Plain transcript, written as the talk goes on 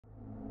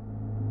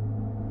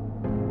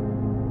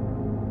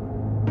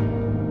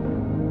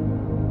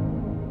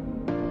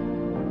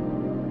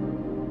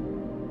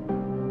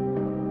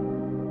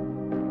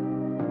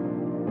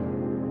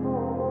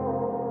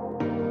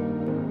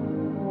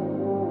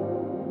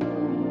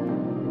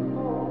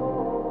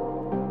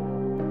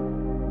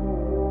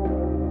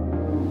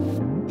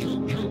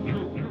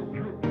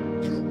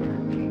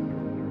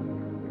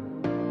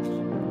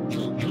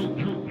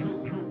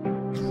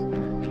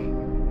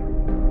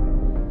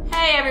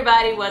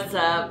everybody, what's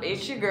up?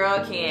 It's your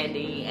girl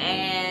Candy,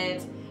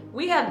 and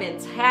we have been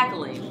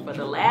tackling for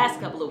the last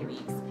couple of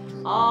weeks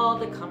all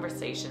the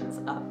conversations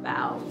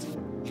about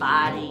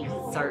body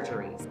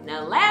surgeries.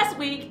 Now last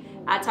week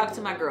I talked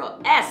to my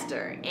girl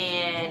Esther,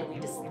 and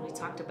we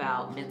talked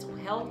about mental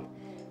health.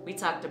 We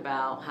talked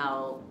about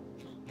how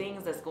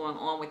things that's going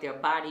on with your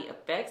body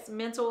affects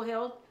mental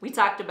health. We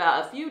talked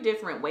about a few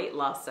different weight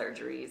loss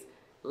surgeries,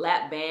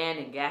 lap band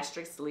and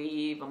gastric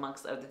sleeve,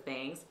 amongst other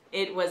things.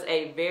 It was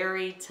a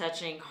very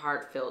touching,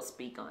 heartfelt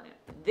speak on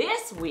it.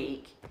 This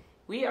week,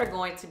 we are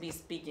going to be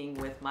speaking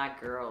with my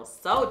girl,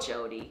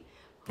 Jodie,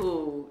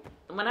 who,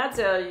 when I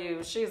tell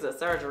you, she's a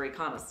surgery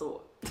connoisseur.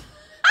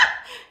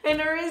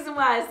 And the reason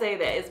why I say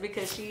that is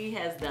because she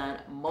has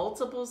done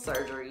multiple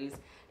surgeries,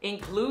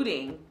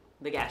 including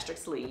the gastric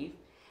sleeve,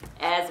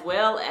 as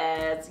well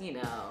as, you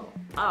know,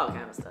 all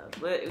kind of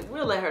stuff.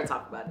 We'll let her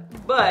talk about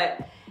it.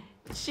 But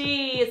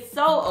she is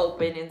so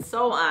open and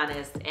so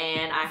honest,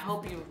 and I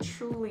hope you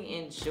truly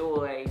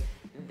enjoy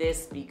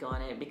this speak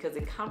on it because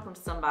it comes from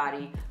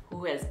somebody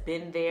who has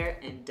been there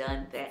and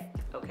done that,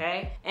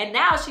 okay? And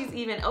now she's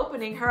even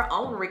opening her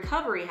own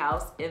recovery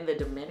house in the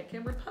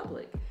Dominican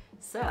Republic.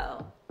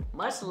 So,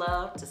 much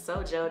love to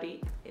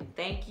Jodie, and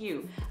thank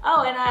you.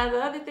 Oh, and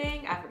the other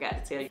thing I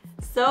forgot to tell you.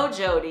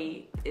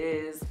 Jodie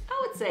is,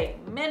 I would say,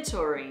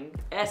 mentoring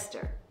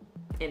Esther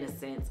in a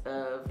sense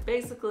of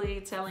basically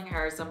telling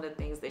her some of the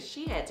things that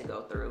she had to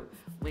go through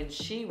when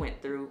she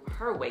went through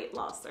her weight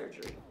loss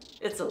surgery.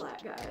 It's a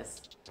lot,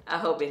 guys. I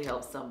hope it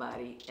helps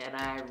somebody, and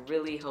I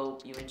really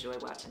hope you enjoy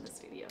watching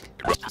this video.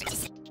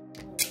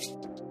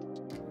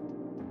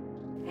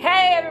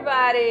 Hey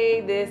everybody,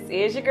 this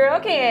is your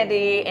girl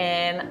Candy,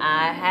 and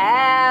I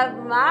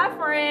have my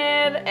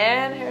friend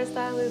and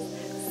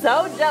hairstylist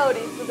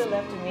Jodie to the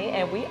left of me,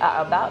 and we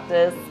are about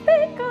to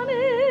speak on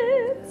it.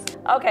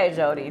 Okay,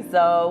 Jodie,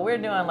 so we're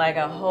doing like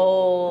a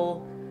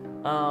whole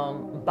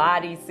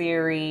body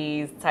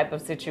series type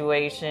of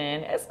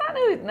situation. It's not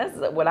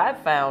necessarily, what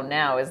I've found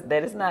now is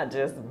that it's not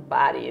just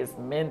body, it's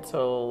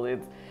mental,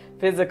 it's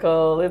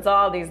physical, it's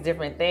all these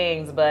different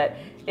things, but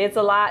it's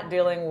a lot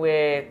dealing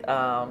with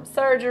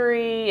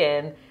surgery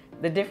and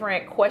the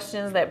different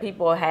questions that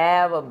people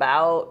have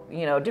about,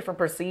 you know, different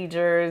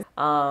procedures,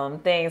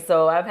 things.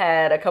 So I've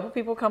had a couple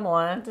people come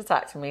on to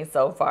talk to me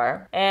so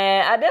far.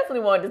 And I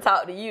definitely wanted to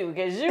talk to you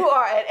because you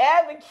are an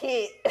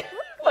advocate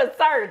for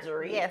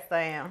surgery. Yes,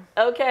 I am.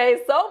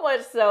 Okay, so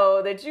much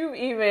so that you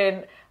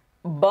even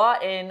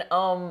bought and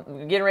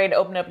getting ready to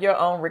open up your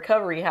own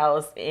recovery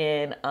house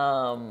in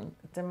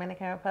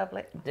Dominican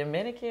Republic.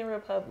 Dominican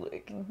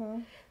Republic. Mm-hmm.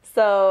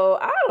 So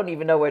I don't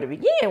even know where to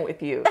begin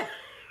with you.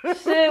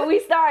 Should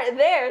we start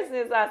there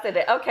since I said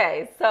that?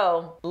 Okay,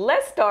 so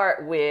let's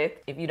start with,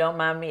 if you don't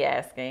mind me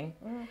asking,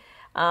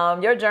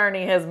 your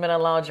journey has been a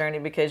long journey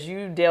because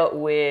you dealt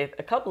with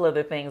a couple of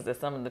the things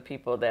that some of the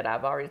people that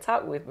I've already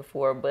talked with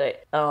before,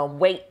 but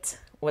weight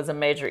was a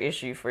major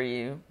issue for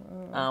you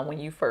when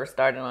you first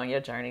started on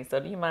your journey.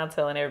 So do you mind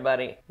telling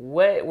everybody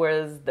what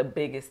was the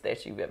biggest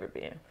that you've ever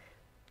been?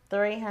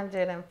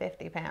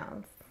 350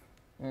 pounds.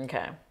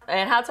 Okay.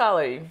 And how tall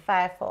are you?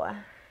 5'4".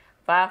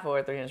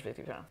 5'4",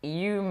 350 pounds.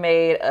 You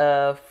made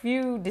a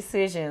few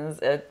decisions,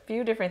 a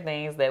few different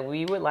things that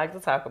we would like to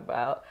talk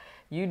about.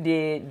 You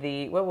did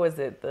the, what was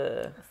it?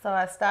 So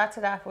I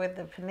started off with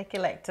the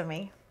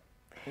paniculectomy.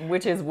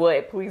 Which is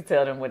what? Please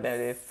tell them what that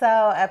is. So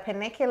a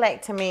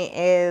paniculectomy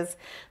is,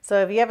 so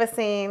have you ever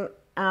seen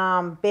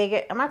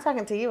bigger, am I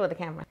talking to you or the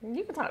camera?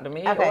 You can talk to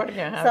me okay. or the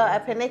camera. So a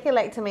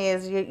paniculectomy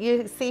is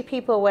you see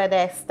people where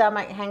their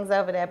stomach hangs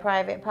over their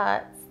private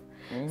parts.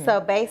 Mm-hmm.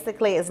 So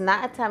basically it's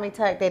not a tummy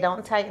tuck. They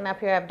don't tighten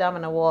up your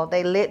abdominal wall.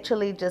 They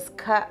literally just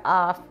cut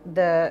off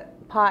the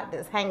part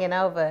that's hanging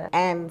over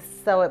and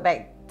sew it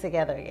back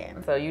together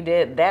again. So you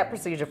did that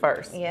procedure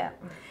first. Yeah.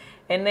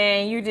 And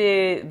then you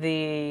did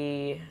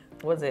the,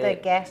 what's it? The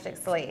gastric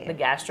sleeve. The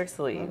gastric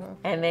sleeve. Mm-hmm.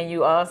 And then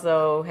you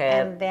also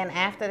had... And then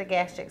after the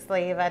gastric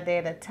sleeve, I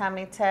did a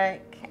tummy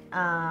tuck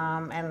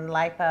and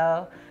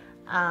lipo.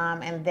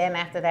 And then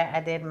after that,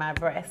 I did my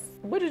breasts.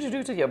 What did you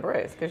do to your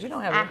breasts? Because you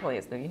don't have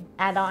implants, do you?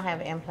 I don't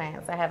have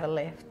implants. I have a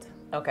lift.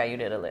 Okay, you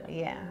did a lift.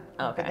 Yeah.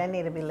 Okay. But they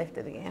need to be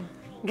lifted again.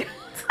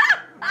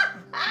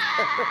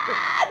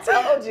 I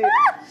told you.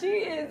 She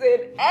is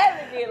an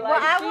advocate.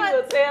 Like, she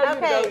will tell you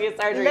to go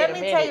get surgery. Let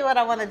me tell you what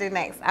I want to do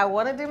next. I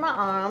want to do my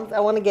arms.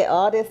 I want to get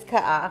all this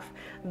cut off.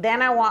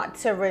 Then I want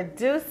to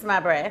reduce my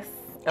breasts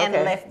and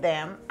lift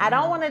them. I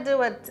don't want to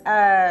do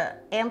an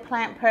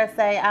implant per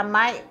se. I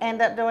might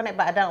end up doing it,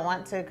 but I don't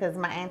want to because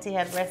my auntie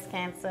had breast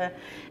cancer,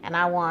 and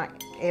I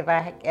want, if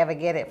I ever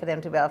get it, for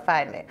them to be able to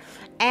find it.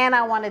 And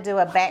I want to do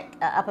a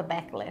upper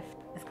back lift.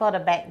 It's called a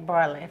back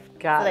bra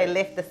lift. So they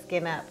lift the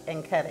skin up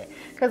and cut it.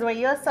 Because when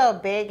you're so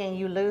big and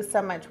you lose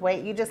so much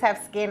weight, you just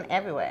have skin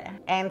everywhere.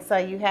 And so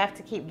you have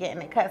to keep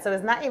getting it cut. So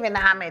it's not even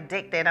that I'm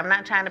addicted. I'm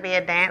not trying to be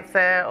a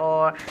dancer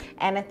or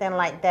anything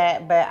like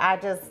that, but I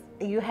just,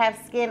 you have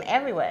skin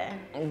everywhere.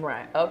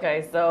 Right.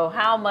 Okay. So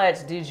how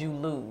much did you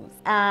lose?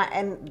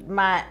 And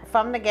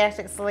from the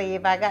gastric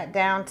sleeve, I got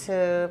down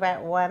to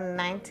about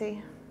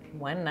 190.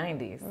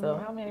 190.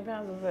 So how many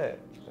pounds was that?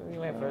 You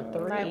went for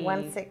 3. Like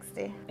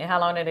 160. And how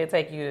long did it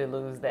take you to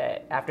lose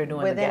that after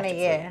doing the gastric Within a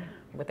year.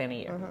 Within a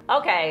year.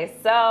 Okay,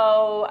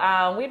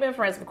 so we've been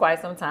friends for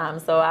quite some time.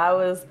 So I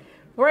was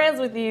friends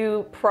with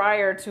you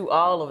prior to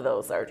all of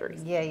those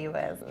surgeries. Yeah, you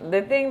was.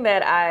 The thing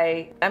that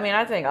I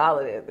think all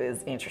of it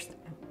is interesting,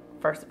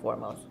 first and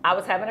foremost. I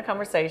was having a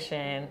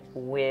conversation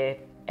with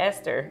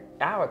Esther.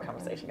 Our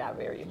conversation got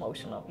very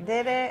emotional.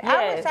 Did it? Yes.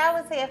 I wish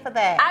I was here for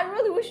that. I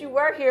really wish you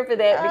were here for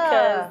that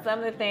because some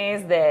of the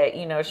things that,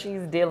 you know,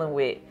 she's dealing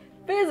with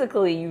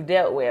physically you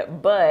dealt with,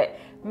 but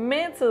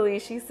mentally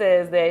she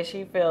says that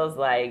she feels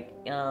like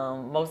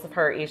most of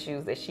her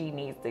issues that she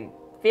needs to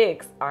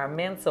fix are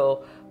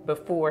mental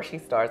before she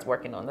starts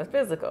working on the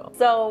physical.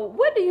 So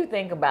what do you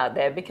think about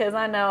that? Because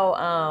I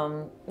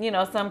know, you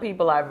know, some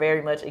people are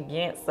very much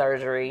against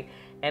surgery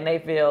and they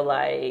feel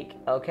like,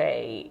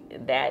 okay,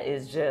 that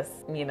is just,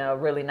 you know,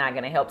 really not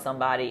going to help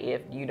somebody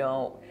if you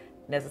don't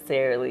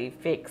necessarily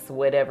fix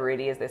whatever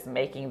it is that's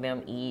making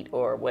them eat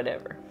or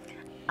whatever.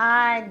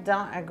 I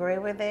don't agree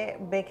with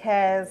it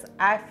because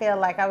I feel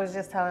like I was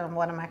just telling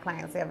one of my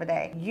clients the other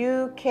day.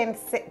 You can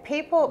see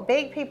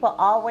big people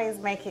always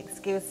make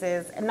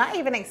excuses, not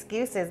even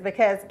excuses,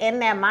 because in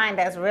their mind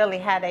that's really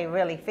how they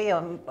really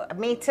feel.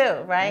 Me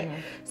too, right?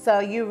 So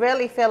you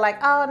really feel like,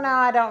 oh no,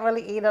 I don't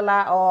really eat a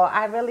lot, or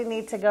I really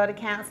need to go to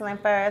counseling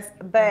first.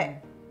 But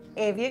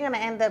if you're gonna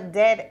end up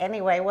dead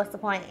anyway, what's the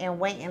point in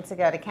waiting to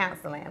go to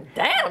counseling?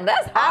 Damn,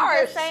 that's harsh.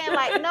 I'm just saying,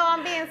 like, no,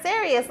 I'm being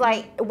serious.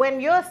 Like,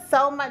 when you're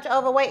so much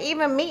overweight,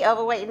 even me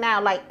overweight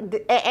now, like,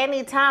 at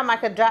any time I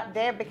could drop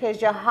dead because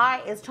your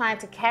heart is trying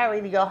to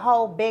carry your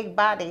whole big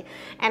body.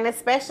 And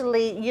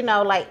especially, you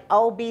know, like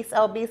obese,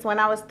 when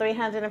I was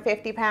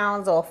 350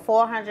 pounds or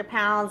 400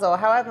 pounds or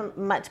however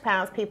much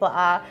pounds people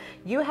are,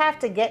 you have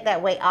to get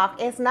that weight off.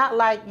 It's not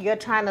like you're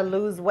trying to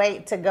lose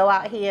weight to go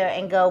out here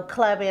and go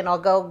clubbing or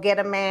go get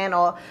a man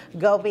or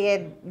go be a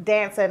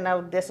dancer,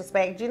 no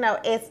disrespect. You know,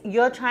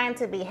 you're trying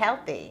to be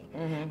healthy.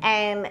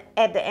 And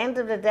at the end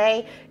of the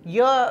day,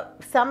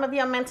 some of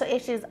your mental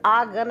issues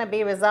are gonna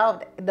be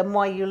resolved the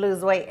more you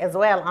lose weight as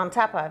well on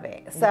top of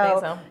it. You think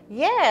so?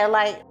 Yeah,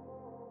 like,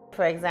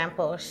 for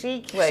example,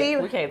 we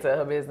can't tell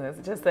her business.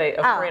 Just say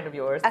a friend of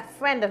yours. A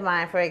friend of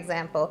mine, for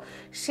example,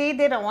 she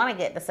didn't want to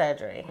get the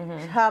surgery.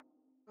 Her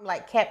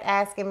like kept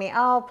asking me,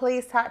 oh,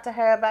 please talk to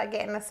her about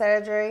getting the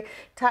surgery.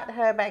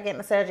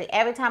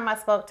 Every time I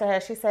spoke to her,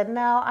 she said,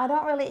 no, I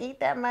don't really eat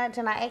that much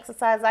and I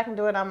exercise, I can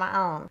do it on my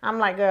own. I'm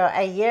like, girl,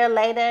 a year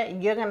later,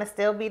 you're gonna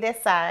still be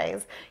this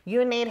size.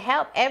 You need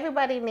help.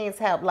 Everybody needs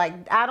help. Like,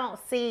 I don't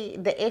see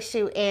the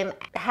issue in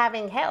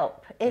having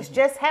help. It's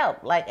just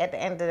help, like, at the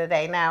end of the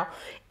day. Now,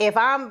 if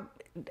I'm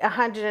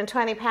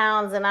 120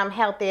 pounds and I'm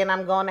healthy and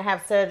I'm going to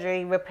have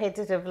surgery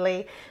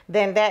repetitively,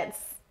 then that's,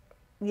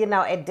 you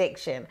know,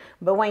 addiction.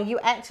 But when you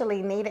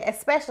actually need it,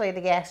 especially the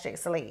gastric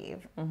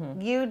sleeve,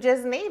 you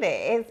just need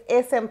it.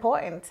 It's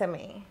important to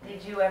me.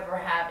 Did you ever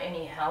have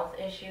any health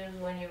issues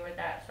when you were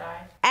that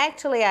size?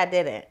 Actually, I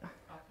didn't. Okay.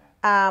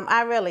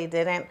 I really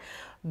didn't.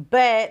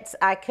 But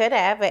I could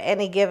have at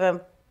any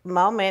given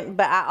moment.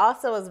 But I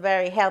also was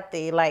very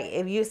healthy. Like,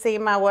 if you see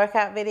my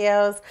workout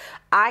videos,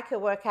 I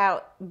could work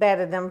out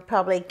better than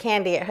probably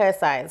Candy at her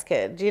size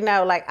could. You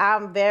know, like,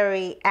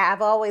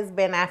 I've always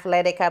been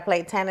athletic. I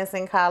played tennis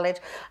in college.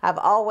 I've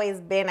always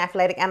been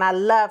athletic, and I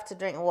love to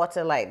drink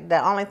water. Like,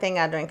 the only thing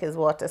I drink is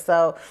water.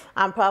 So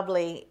I'm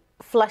probably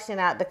flushing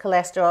out the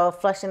cholesterol,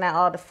 flushing out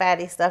all the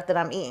fatty stuff that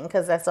I'm eating,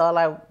 because that's all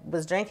I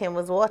was drinking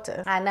was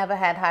water. I never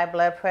had high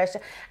blood pressure.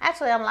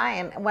 Actually, I'm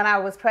lying. When I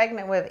was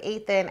pregnant with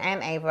Ethan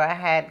and Ava, I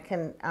had,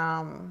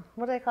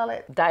 what do they call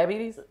it?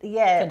 Diabetes?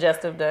 Yeah.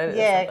 Congestive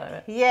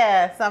diabetes?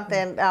 Yeah,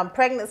 something.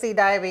 Pregnancy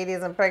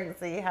diabetes and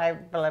pregnancy high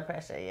blood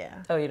pressure,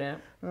 yeah. Oh, you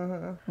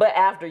didn't? But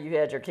after you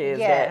had your kids,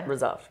 that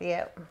resolved?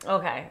 Yep.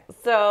 Okay,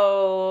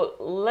 so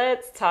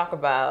let's talk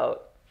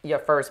about your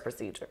first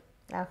procedure.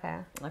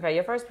 Okay,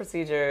 your first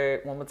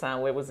procedure, one more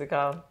time, what was it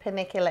called?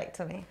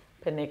 Paniculectomy.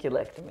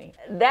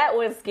 That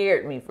one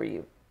scared me for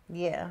you.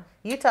 Yeah,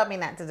 you told me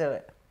not to do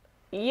it.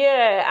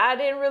 Yeah, I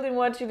didn't really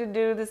want you to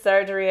do the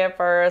surgery at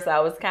first. I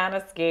was kind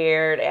of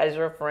scared. As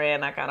your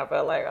friend, I kind of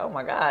felt like, oh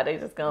my God, they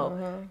just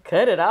gonna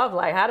cut it off.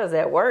 Like, how does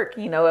that work?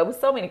 You know, it was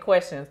so many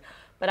questions.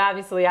 But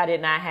obviously, I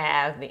did not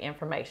have the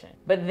information.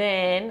 But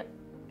then,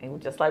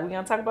 and just like we're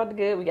gonna talk about the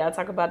good, we gotta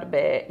talk about the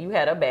bad. You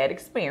had a bad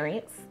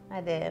experience.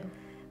 I did.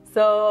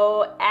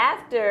 So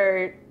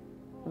after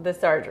the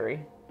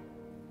surgery,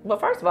 well,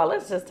 first of all,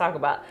 let's just talk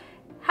about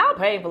how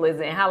painful is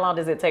it and how long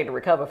does it take to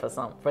recover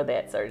for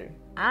that surgery?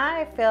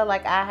 I feel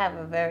like I have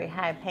a very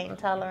high pain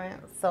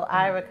tolerance, so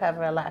I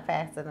recover a lot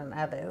faster than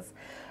others.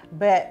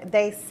 But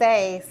they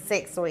say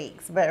 6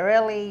 weeks, but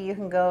really you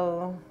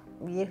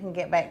can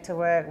get back to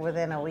work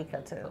within a week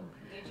or two.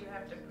 Did you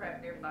have to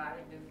prep your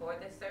body before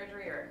this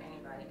surgery, or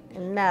anybody can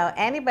No,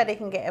 anybody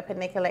can get a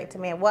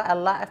paniculectomy. And what a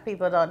lot of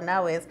people don't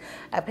know is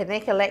a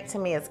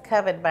paniculectomy is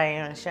covered by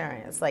your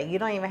insurance. Like, you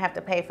don't even have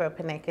to pay for a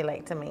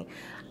paniculectomy.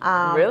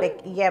 Really?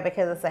 Yeah,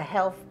 because it's a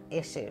health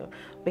issue.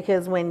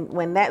 Because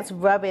when that's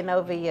rubbing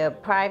over your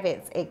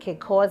privates, it could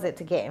cause it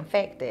to get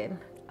infected.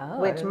 Oh,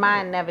 which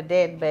mine never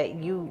did, but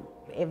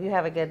if you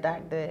have a good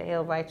doctor,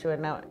 he'll write you a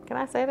note. Can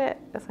I say that?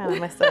 That's kind of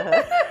messed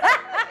up.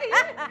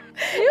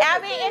 I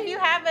mean, if you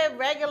have a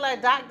regular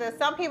doctor,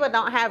 some people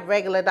don't have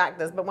regular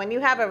doctors, but when you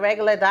have a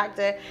regular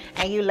doctor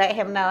and you let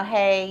him know,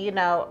 hey, you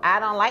know, I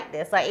don't like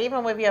this. Like,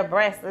 even with your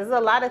breast, there's a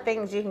lot of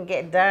things you can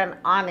get done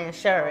on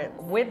insurance.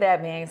 With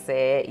that being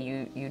said,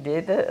 you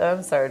did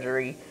the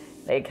surgery.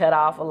 They cut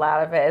off a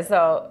lot of it.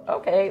 So,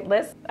 okay,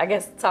 let's, I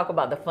guess, talk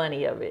about the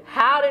funny of it.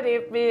 How did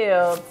it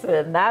feel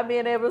to not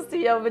being able to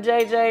see over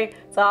JJ,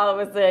 to all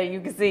of a sudden you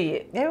can see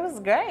it? It was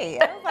great.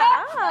 I was like,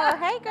 oh,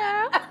 hey,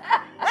 girl.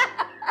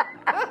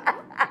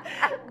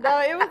 No,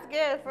 it was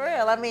good, for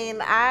real. I mean,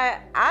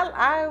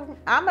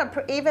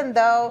 even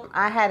though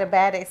I had a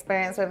bad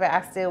experience with it,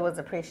 I still was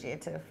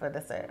appreciative for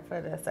the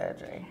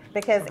surgery.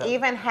 Because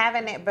even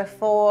having it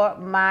before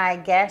my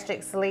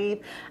gastric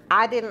sleeve,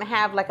 I didn't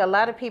have, like a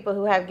lot of people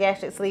who have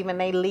gastric sleeve and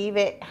they leave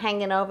it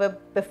hanging over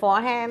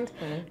beforehand,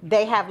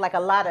 they have like a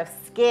lot of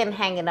skin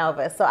hanging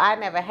over. So I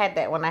never had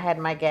that when I had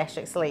my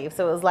gastric sleeve.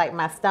 So it was like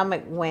my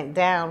stomach went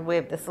down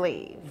with the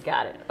sleeve.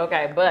 Got it.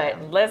 Okay,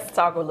 but let's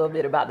talk a little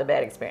bit about the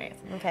bad experience.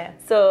 Okay.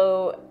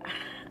 So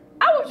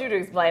I want you to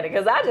explain it,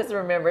 because I just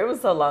remember, it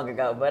was so long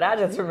ago, but I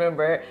just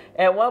remember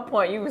at one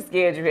point you were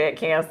scared you had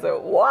cancer.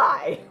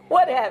 Why?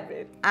 What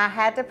happened? I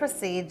had the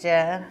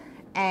procedure,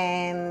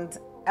 and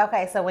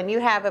okay, so when you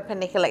have a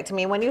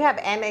paniculectomy, when you have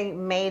any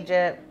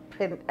major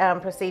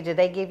procedure,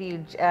 they give you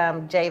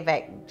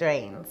JVAC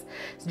drains,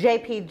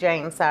 JP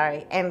drains,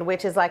 sorry, and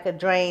which is like a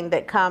drain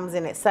that comes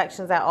and it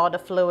suctions out all the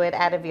fluid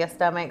out of your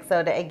stomach,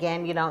 so that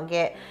again you don't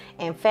get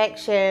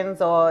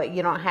infections or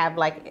you don't have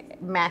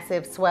like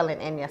massive swelling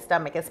in your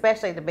stomach,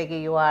 especially the bigger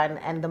you are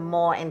and the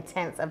more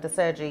intense of the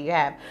surgery you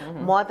have.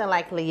 More than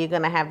likely you're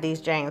going to have these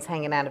drains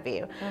hanging out of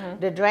you.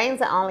 The drains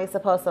are only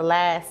supposed to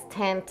last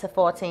 10 to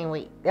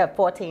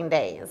 14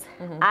 days.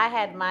 I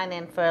had mine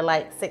in for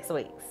like 6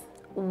 weeks.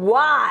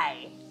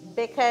 Why?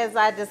 Because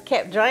I just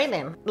kept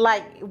draining.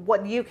 Like,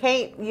 what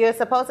you're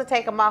supposed to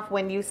take them off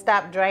when you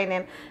stop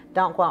draining,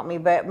 don't quote me,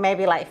 but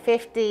maybe like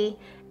 50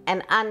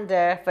 and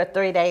under for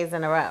 3 days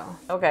in a row.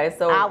 Okay,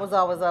 so I was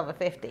always over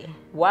 50.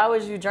 Why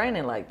was you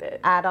draining like that?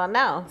 I don't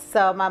know.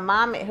 So my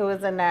mom, who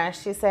was a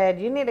nurse, she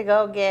said, you need to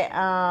go get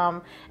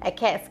a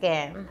CAT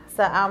scan.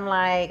 So I'm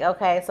like,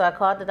 okay. So I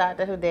called the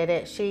doctor who did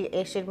it. She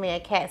issued me a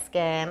CAT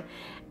scan.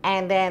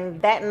 And then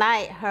that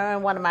night, her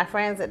and one of my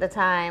friends at the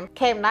time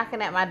came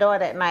knocking at my door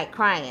that night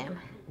crying.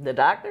 The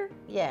doctor?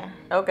 Yeah.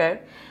 Okay.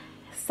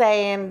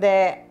 Saying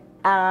that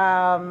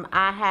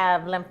I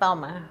have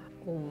lymphoma.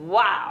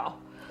 Wow.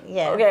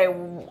 Yeah. Okay,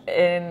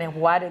 and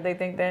why did they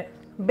think that?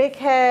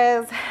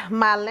 Because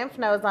my lymph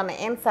nodes on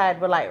the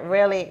inside were like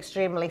really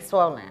extremely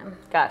swollen.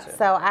 Gotcha.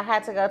 So I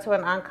had to go to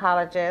an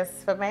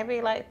oncologist for maybe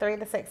like 3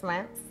 to 6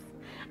 months.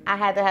 I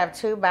had to have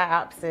 2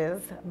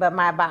 biopsies, but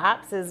my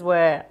biopsies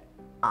were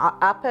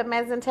upper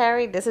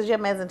mesentery, this is your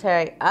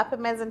mesentery, upper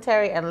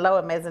mesentery and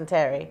lower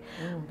mesentery.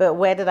 But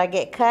where did I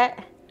get cut?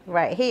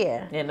 Right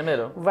here. In the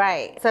middle.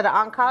 Right. So the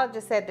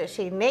oncologist said that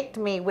she nicked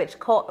me,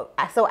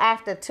 so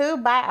after 2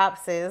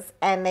 biopsies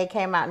and they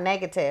came out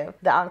negative,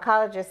 the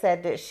oncologist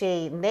said that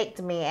she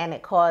nicked me and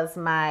it caused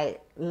my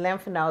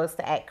lymph nodes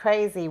to act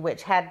crazy,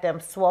 which had them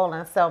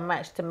swollen so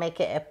much to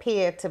make it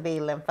appear to be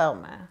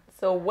lymphoma.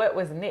 So what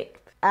was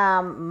nicked?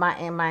 In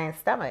my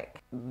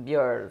stomach.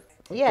 Yours.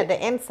 Yeah,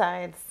 the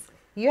insides.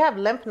 You have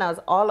lymph nodes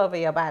all over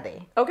your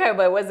body. Okay,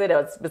 but was it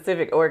a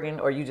specific organ,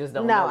 or you just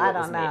don't know? No, I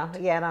don't know.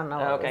 Yeah, I don't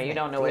know. Okay, you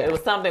don't know. It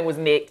was something was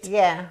nicked.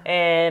 Yeah.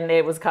 And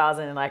it was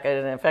causing like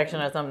an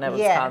infection or something that was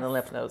causing the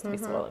lymph nodes to be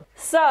swollen.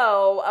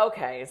 So,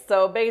 okay.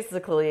 So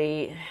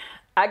basically,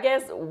 I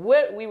guess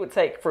what we would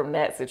take from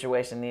that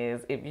situation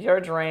is if your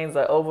drains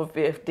are over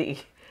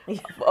 50,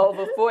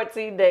 over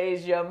 14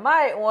 days, you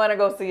might want to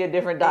go see a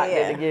different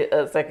doctor to get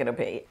a second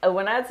opinion.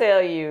 When I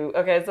tell you,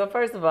 okay, so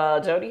first of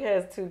all, Jodie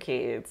has 2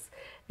 kids.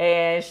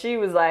 And she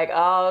was like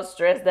all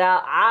stressed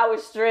out. I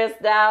was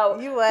stressed out.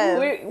 You was.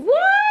 What?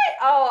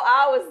 Oh,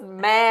 I was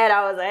mad.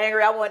 I was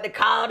angry. I wanted to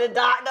call the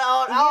doctor.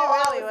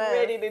 I was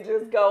ready to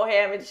just go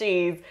ham and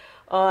cheese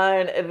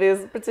on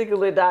this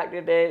particular doctor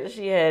that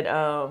she had.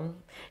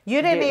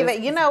 You didn't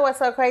even, you know what's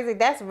so crazy?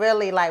 That's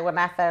really like when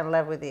I fell in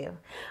love with you.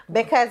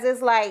 Because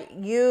it's like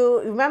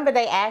remember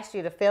they asked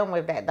you to film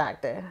with that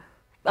doctor.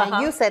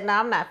 And you said, no,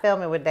 I'm not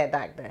filming with that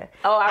doctor.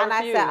 Oh, I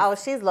refused. I said, oh,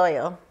 she's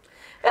loyal.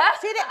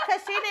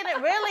 Because she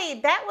didn't really,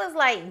 that was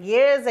like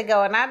years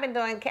ago, and I've been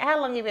doing,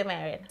 how long you been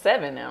married?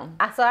 7 now.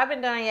 So I've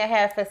been doing your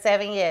hair for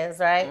 7 years,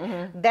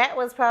 right? That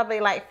was probably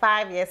like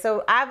 5 years.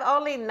 So I've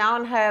only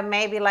known her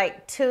maybe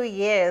like 2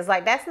 years.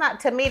 Like that's not,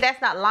 to me,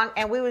 that's not long,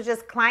 and we was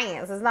just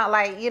clients. It's not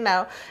like, you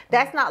know,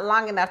 that's not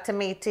long enough to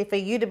me for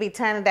you to be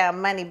turning down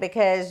money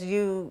because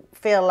you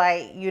feel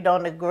like you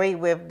don't agree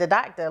with the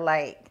doctor.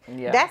 Like,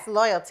 that's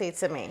loyalty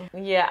to me.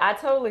 Yeah, I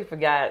totally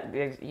forgot.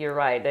 You're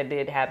right. That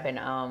did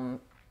happen.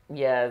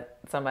 Yeah,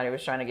 somebody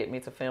was trying to get me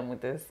to film with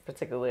this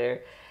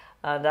particular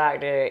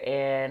doctor,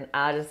 and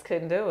I just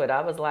couldn't do it.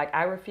 I was like,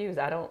 I refuse.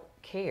 I don't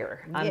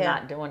care. I'm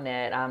not doing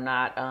that. I'm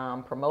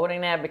not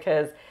promoting that,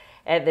 because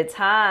at the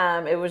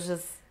time it was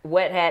just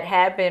what had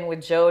happened with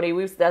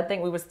Jodie. I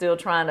think we were still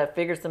trying to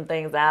figure some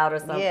things out or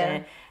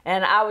something,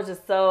 and I was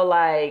just so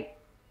like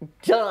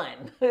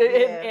done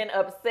and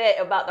upset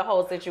about the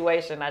whole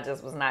situation. I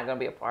just was not going to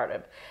be a part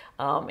of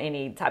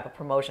any type of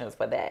promotions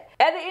for that.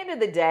 At the end of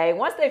the day,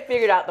 once they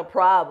figured out the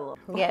problem,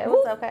 it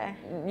was okay.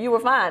 You were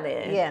fine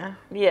then.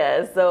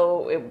 Yeah.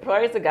 So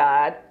praise to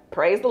God,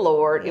 praise the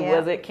Lord. It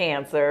wasn't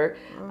cancer.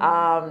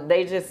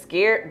 They just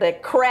scared the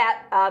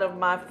crap out of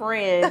my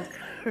friend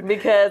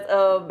because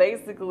of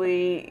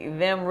basically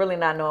them really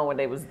not knowing what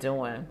they was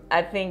doing.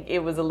 I think it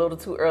was a little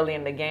too early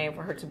in the game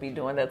for her to be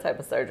doing that type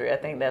of surgery. I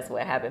think that's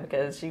what happened,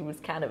 because she was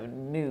kind of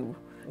new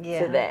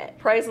to that.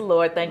 Praise the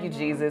Lord. Thank you,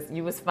 Jesus.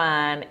 You was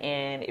fine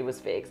and it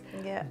was fixed.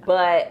 Yeah.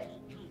 But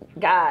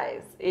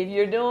guys, if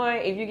you're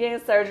getting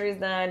surgeries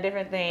done,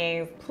 different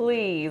things,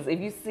 please, if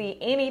you see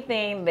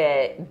anything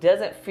that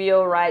doesn't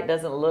feel right,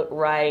 doesn't look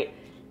right,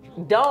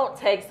 don't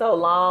take so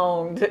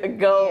long to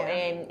go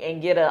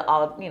and get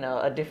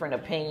a different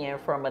opinion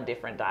from a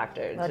different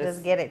doctor. Or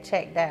just get it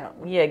checked out.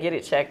 Yeah, get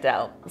it checked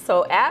out.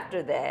 So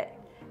after that,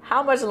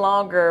 how much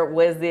longer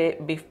was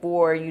it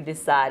before you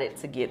decided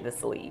to get the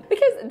sleeve?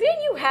 Because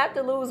didn't you have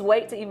to lose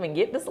weight to even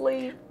get the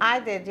sleeve? I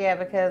did,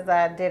 because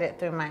I did it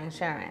through my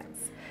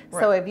insurance.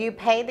 Right. So if you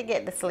pay to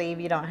get the sleeve,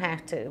 you don't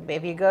have to. But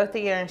if you go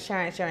through your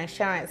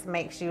insurance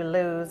makes you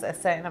lose a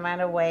certain amount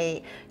of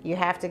weight. You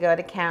have to go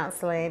to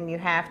counseling. You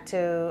have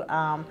to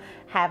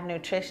have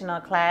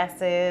nutritional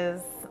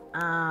classes,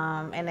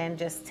 and then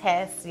just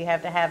tests. You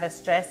have to have a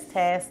stress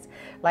test.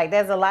 Like,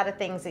 there's a lot of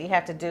things that you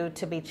have to do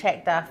to be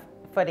checked off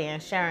for the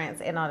insurance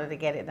in order to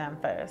get it done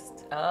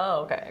first.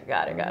 Oh, okay.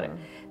 Got it.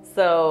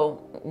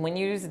 So when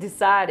you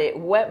decided,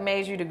 what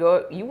made you to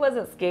go, you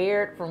wasn't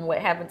scared from what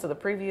happened to the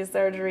previous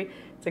surgery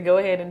to go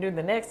ahead and do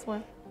the next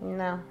one?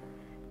 No.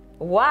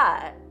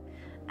 Why?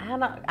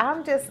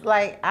 I'm just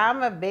like,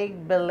 I'm a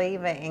big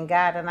believer in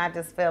God, and I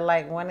just feel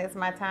like when it's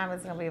my time,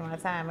 it's gonna be my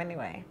time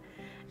anyway.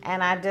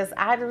 And I just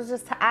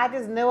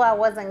knew I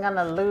wasn't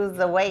gonna lose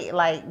the weight.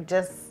 Like,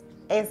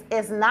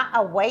 it's not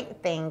a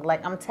weight thing.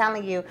 Like, I'm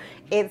telling you,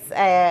 it's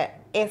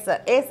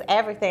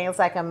everything. It's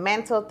like a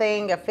mental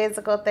thing, a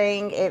physical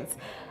thing.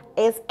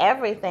 It's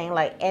everything.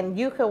 Like, and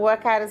you can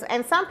work out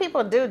and some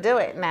people do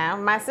it now.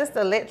 My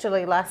sister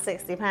literally lost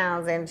 60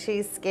 pounds, and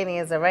she's skinny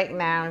as a rake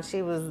now, and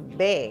she was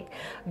big.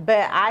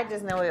 But I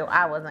just knew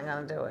I wasn't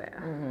gonna do it.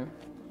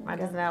 I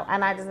just know,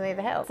 and I just needed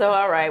help. So,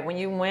 all right, when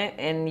you went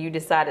and you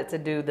decided to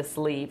do the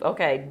sleeve,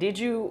 okay, do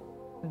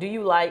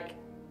you like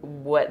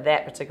what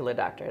that particular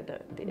doctor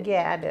did?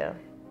 Yeah, I do.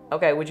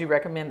 Okay, would you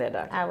recommend that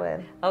doctor? I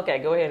would. Okay,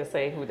 go ahead and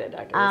say who that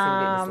doctor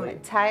is. Who did the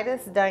sleeve.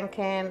 Titus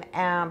Duncan,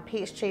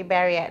 Peachtree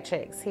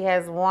Bariatrics. He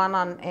has one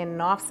in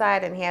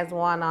Northside, and he has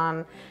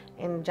one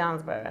in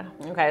Jonesboro.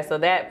 Okay, so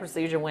that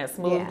procedure went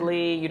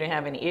smoothly. You didn't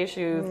have any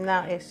issues.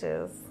 No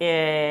issues.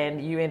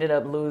 And you ended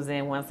up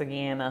losing, once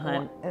again,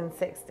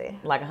 160.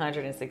 Like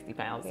 160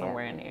 pounds,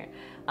 somewhere in there.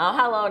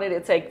 How long did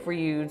it take for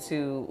you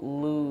to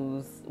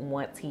lose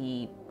once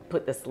he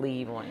put the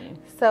sleeve on you?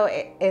 So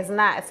it's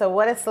not. So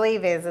what a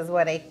sleeve is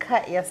where they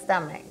cut your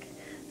stomach.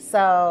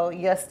 So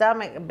your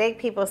stomach, big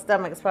people's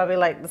stomach's probably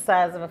like the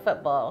size of a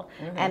football,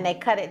 and they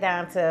cut it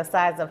down to the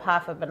size of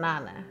half a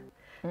banana.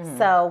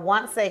 So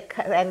once they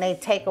cut, and they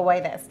take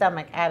away that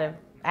stomach out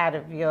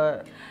of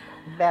your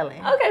belly.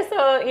 Okay,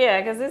 so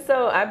yeah, because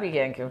I be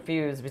getting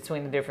confused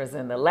between the difference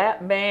in the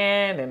lap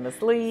band and the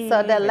sleeve.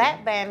 So the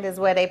lap band is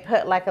where they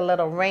put like a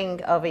little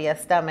ring over your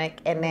stomach,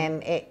 and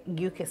then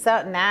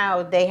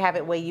now they have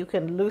it where you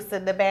can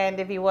loosen the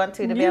band if you want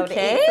to be able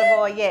to eat some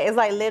more. Yeah, it's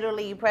like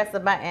literally you press a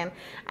button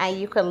and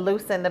you can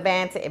loosen the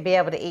band to be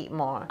able to eat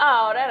more.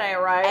 Oh, that ain't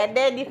right. And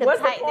then you can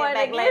tighten it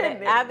back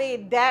later. I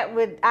mean,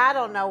 I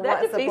don't know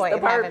what's the point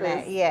of having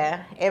that.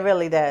 Yeah, it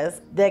really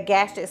does. The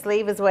gastric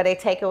sleeve is where they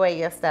take away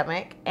your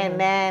stomach, and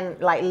then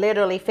like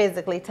literally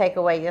physically take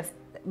away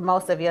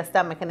most of your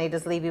stomach, and they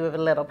just leave you with a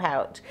little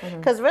pouch.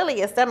 Because really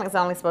your stomach's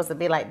only supposed to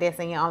be like this,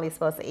 and you're only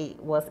supposed to eat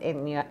what's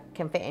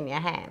can fit in your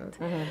hand.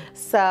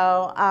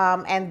 So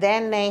and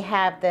then they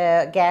have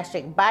the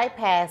gastric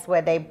bypass,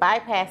 where they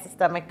bypass the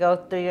stomach, go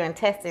through your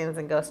intestines,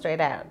 and go straight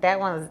out. That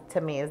one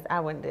to me I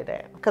wouldn't do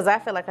that, because I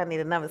feel like I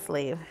need another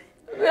sleeve.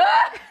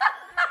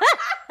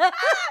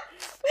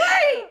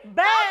 Wait,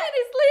 But how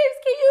many sleeves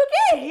can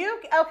you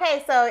get?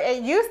 Okay, so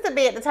it used to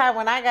be at the time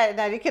when I got it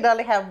done, you could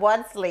only have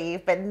one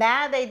sleeve, but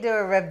now they do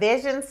a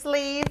revision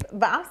sleeve.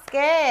 But I'm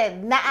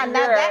scared. Now Girl,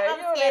 that you I'm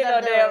don't scared need no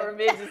of damn doing.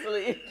 revision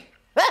sleeve.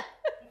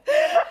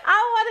 I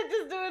want to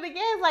just do it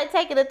again. It's like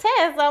taking a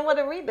test. I want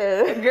to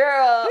redo.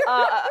 Girl,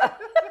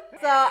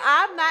 So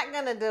I'm not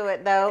gonna do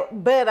it though,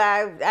 but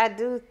I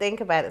do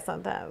think about it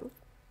sometimes.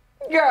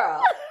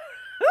 girl.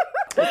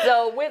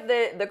 So with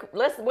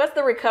what's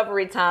the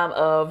recovery time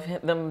of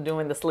them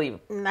doing the sleeve?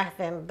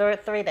 Nothing.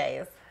 3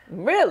 days.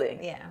 Really?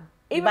 Yeah.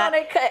 Even But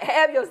though they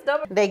have your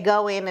stomach? they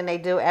go in and they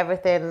do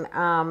everything.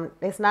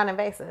 It's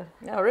non-invasive.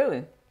 No,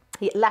 really?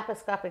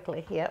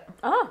 Laparoscopically. Yep.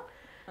 Oh,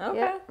 okay.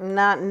 Yep.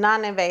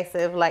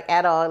 Non-invasive, like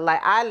at all. Like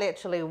I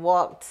literally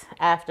walked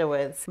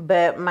afterwards,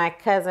 but my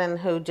cousin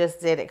who just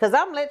did it, because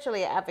I'm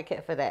literally an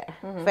advocate for that,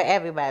 for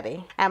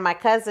everybody. And my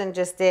cousin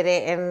just did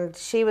it, and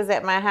she was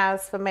at my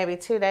house for maybe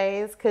 2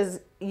 days, because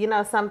you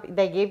know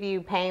they give you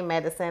pain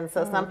medicine,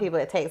 so some people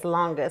it takes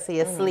longer, so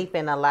you're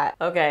sleeping a lot.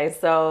 Okay,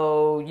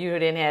 so you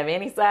didn't have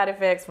any side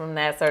effects from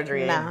that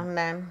surgery? No,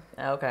 none.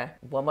 Okay.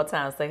 One more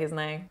time, say his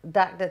name.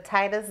 Dr.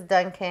 Titus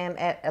Duncan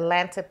at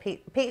Atlanta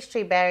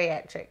Peachtree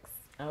Bariatrics.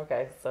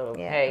 Okay, so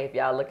Yeah. hey, if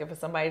y'all looking for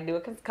somebody to do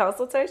a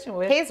consultation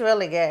with. He's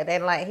really good,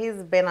 and like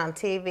he's been on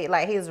TV,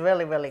 like he's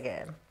really, really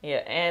good. Yeah,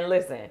 and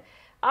listen,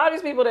 all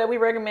these people that we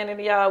recommended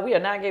to y'all, we are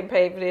not getting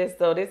paid for this,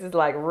 so this is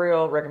like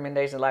real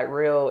recommendation, like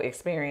real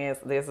experience.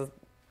 This is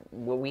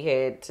what we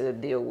had to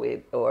deal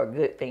with, or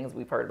good things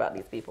we've heard about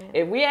these people.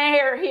 If we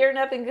ain't hear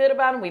nothing good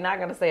about them, we're not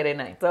gonna say their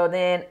name. So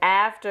then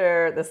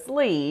after the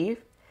sleeve,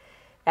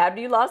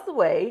 after you lost the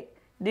weight,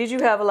 did you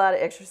have a lot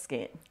of extra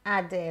skin?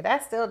 I did. I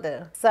still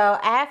do. So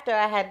after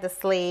I had the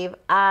sleeve,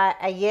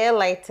 a year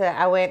later,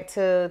 I went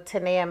to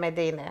Tania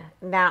Medina.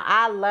 Now,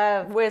 I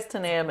love... Where's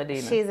Tania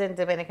Medina? She's in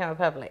Dominican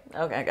Republic.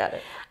 Okay, got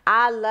it.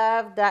 I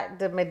love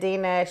Dr.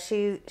 Medina.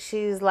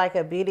 She's like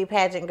a beauty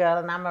pageant girl,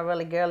 and I'm a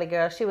really girly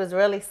girl. She was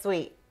really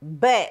sweet.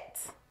 But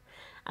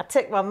I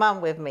took my mom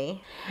with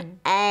me,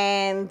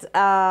 and...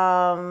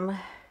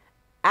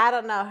 I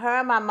don't know. Her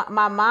and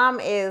my mom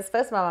is,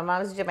 first of all, my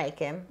mom is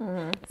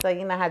Jamaican. So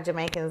you know how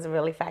Jamaicans are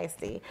really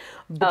feisty.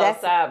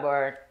 But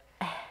sidebar.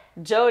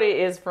 Jodie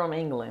is from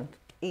England.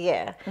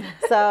 Yeah.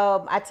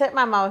 So I took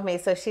my mom with me.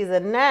 So she's a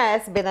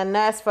nurse, been a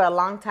nurse for a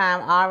long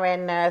time,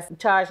 RN nurse,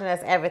 charge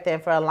nurse, everything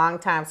for a long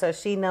time. So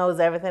she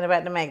knows everything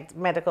about the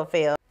medical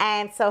field.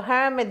 And so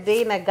her and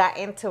Medina got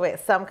into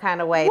it some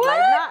kind of way. What?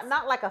 Like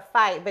not like a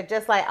fight, but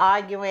just like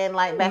arguing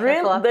like back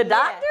and forth. The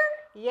doctor?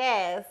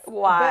 Yes.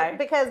 Why?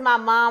 Because my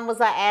mom was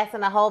like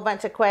asking a whole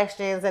bunch of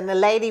questions, and the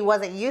lady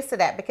wasn't used to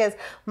that, because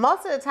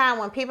most of the time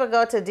when people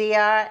go to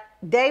DR,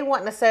 they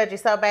want the surgery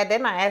so bad they're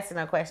not asking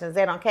no questions.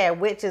 They don't care,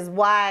 which is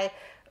why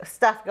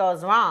stuff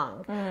goes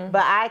wrong.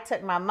 But I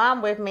took my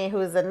mom with me,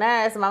 who's a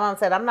nurse. My mom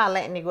said, I'm not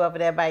letting you go over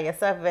there by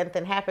yourself. If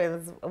anything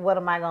happens, what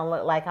am I going to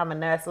look like? I'm a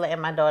nurse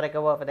letting my daughter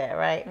go over there,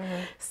 right?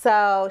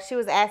 So she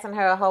was asking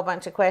her a whole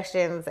bunch of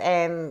questions,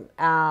 and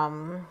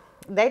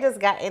they just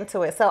got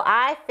into it. So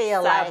I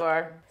feel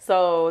like...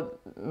 So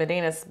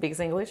Medina speaks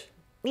English?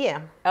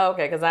 Yeah. Oh,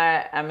 okay, because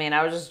I mean,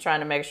 I was just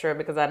trying to make sure,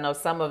 because I know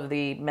some of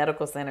the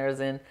medical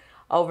centers in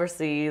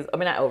overseas, I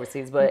mean, not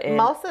overseas, but in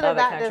most of the other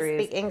doctors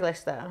countries, speak English,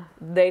 though.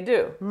 They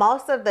do.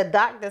 Most of the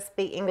doctors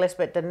speak English,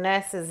 but the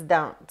nurses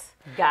don't.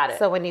 Got it.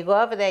 So when you go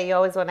over there, you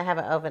always want to have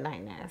an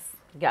overnight nurse.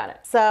 Got it.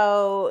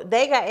 So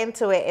they got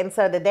into it, and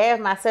so the day of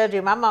my surgery,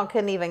 my mom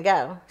couldn't even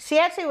go. She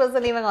actually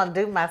wasn't even going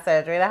to do my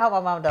surgery. I hope my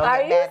mom don't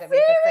get mad at me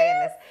for saying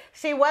this.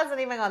 She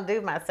wasn't even going to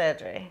do my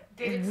surgery.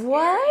 Did it scare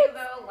you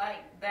though,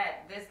 like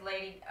that this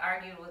lady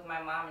argued with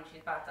my mom and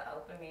she's about to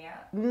open me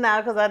up?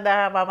 No, because I know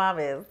how my mom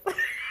is.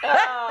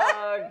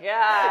 Oh,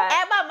 God.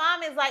 And my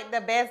mom is like the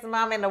best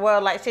mom in the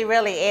world. Like, she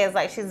really is.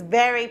 Like, she's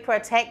very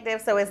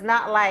protective, so it's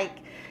not like,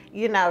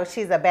 you know,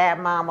 she's a bad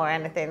mom or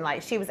anything.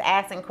 Like, she was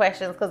asking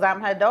questions because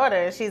I'm her daughter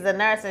and she's a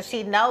nurse and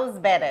she knows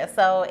better.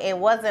 So it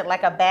wasn't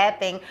like a bad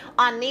thing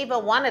on neither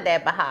one of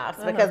their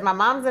behalves, because my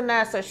mom's a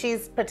nurse, so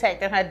she's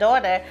protecting her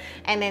daughter,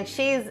 and then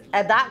she's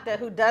a doctor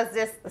who does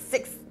this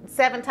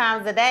 6-7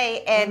 times a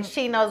day, and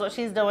she knows what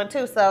she's doing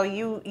too. So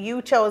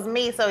you chose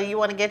me, so you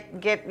want to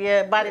get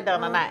your body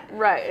done or not?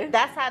 Right.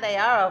 That's how they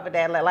are over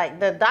there. Like,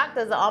 the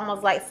doctors are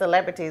almost like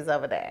celebrities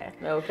over there.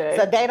 Okay.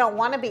 So they don't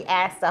want to be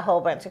asked a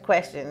whole bunch of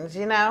questions,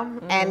 you know?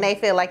 And they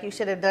feel like you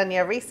should have done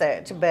your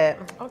research, but...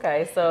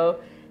 Okay, so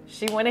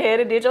she went ahead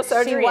and did your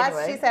surgery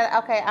anyway. She said,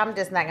 okay, I'm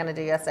just not going to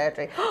do your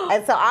surgery.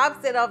 And so I'm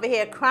sitting over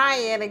here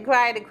crying and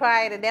crying and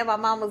crying, and then my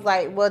mom was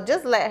like, well,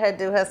 just let her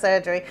do her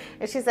surgery.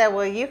 And she said,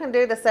 well, you can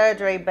do the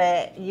surgery,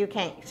 but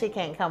she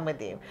can't come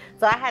with you.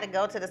 So I had to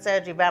go to the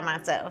surgery by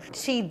myself.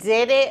 She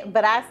did it,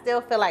 but I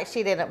still feel like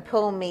she didn't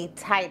pull me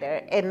tighter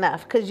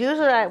enough. Because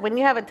usually, like, when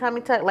you have a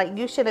tummy tuck, like,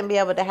 you shouldn't be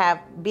able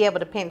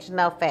to pinch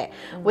no fat,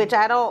 which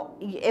I don't,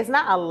 it's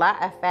not a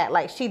lot of fat.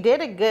 Like, she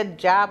did a good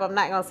job. I'm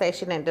not going to say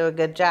she didn't do a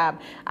good job.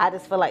 I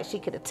just feel like she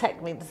could have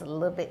tucked me just a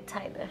little bit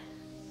tighter.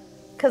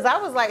 Because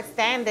I was like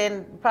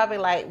standing probably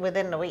like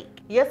within the week.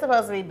 You're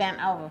supposed to be bent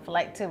over for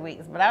like 2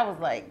 weeks, but I was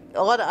like,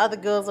 all the other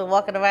girls are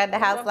walking around the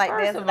house like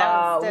this. First of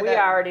all, we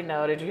already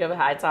know that you have a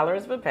high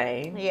tolerance for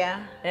pain.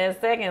 Yeah. And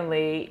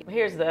secondly,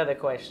 here's the other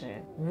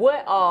question.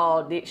 What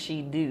all did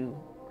she do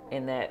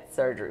in that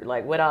surgery?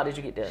 Like, what all did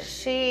you get done?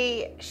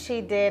 She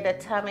did a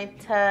tummy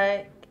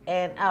tuck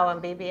and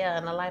BBL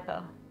and a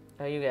lipo.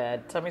 Oh, you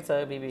got tummy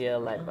tuck,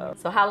 BBL,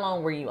 lipo. So how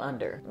long were you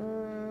under?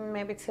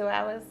 Maybe 2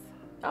 hours.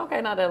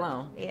 Okay, not that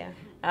long. Yeah.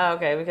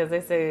 Okay, because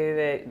they say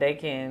that they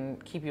can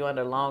keep you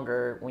under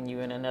longer when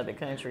you're in another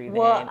country.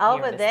 Well, than over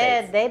here in the there,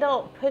 States. they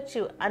don't put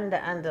you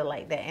under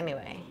like that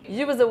anyway.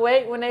 You was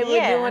awake when they were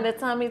doing the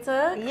tummy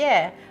tuck?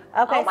 Yeah.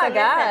 Okay. Oh my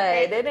God,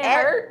 they didn't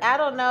hurt? I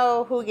don't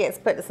know who gets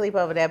put to sleep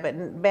over there,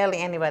 but barely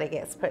anybody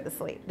gets put to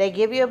sleep. They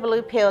give you a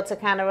blue pill to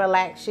kind of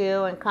relax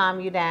you and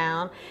calm you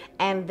down,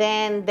 and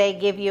then they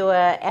give you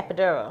a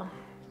epidural.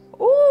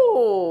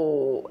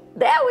 Ooh,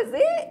 that was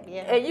it?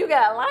 Yeah. And you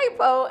got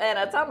lipo and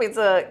a tummy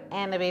tuck.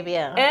 And a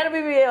BBL. And a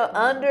BBL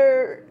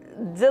under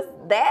just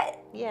that?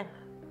 Yeah.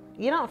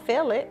 You don't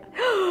feel it.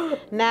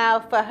 Now,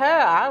 for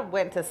her, I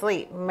went to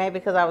sleep. Maybe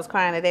because I was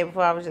crying the day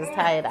before. I was just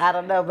tired. I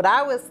don't know. But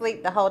I was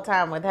asleep the whole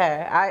time with her.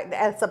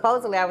 And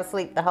supposedly, I was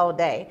asleep the whole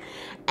day.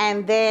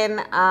 And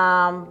then,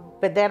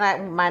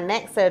 my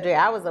next surgery,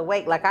 I was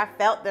awake. Like, I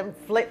felt them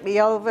flip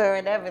me over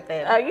and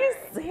everything. Are you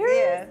serious?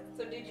 Yeah.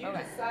 So did you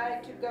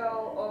decide to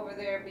go over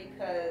there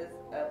because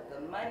of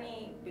the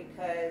money,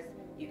 because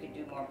you could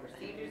do more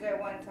procedures at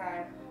one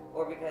time,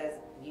 or because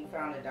you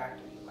found a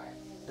doctor you liked?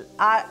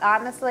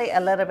 Honestly, a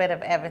little bit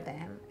of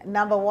everything.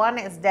 Number one,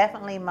 it's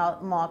definitely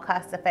more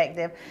cost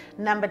effective.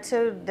 Number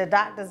two, the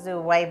doctors do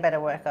way better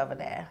work over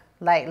there.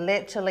 Like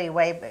literally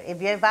way better.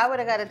 If I would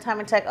have got a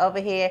tummy tuck over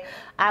here,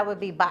 I would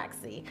be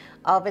boxy.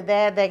 Over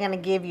there, they're gonna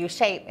give you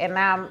shape, and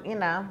now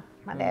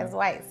my dad's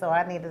white, so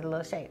I needed a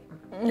little shape.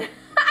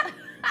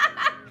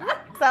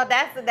 So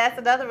that's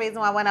another reason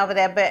why I went over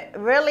there. But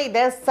really,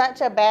 there's such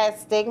a bad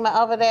stigma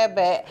over there.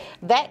 But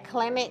that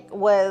clinic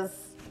was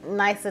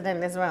nicer than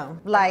this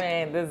room. Like,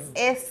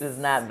 this is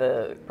not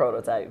the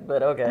prototype,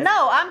 but okay.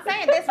 No, I'm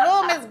saying this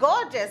room is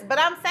gorgeous, but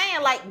I'm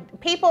saying like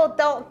people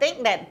don't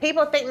think that.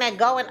 People think that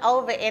going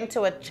over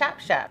into a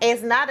chop shop.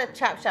 It's not a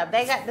chop shop.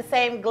 They got the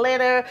same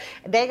glitter.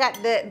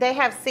 They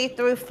have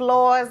see-through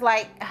floors.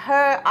 Like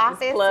her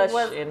office was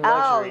and luxury.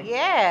 Oh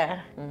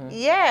yeah,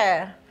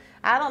 yeah.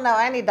 I don't know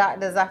any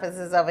doctor's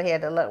offices over here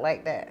that look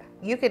like that.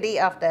 You could eat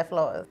off their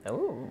floors.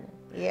 Ooh.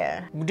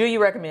 Yeah. Do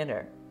you recommend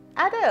her?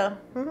 I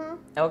do.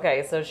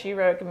 Okay, so she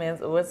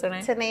recommends, what's her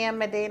name? Tania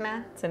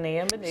Medina.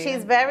 Tania Medina.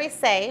 She's very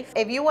safe.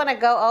 If you want to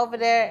go over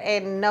there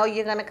and know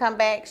you're going to come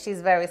back,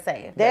 she's very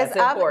safe. That's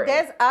important.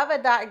 There's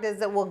other doctors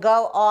that will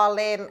go all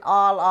in,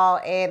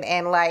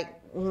 and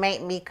like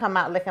make me come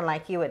out looking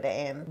like you at the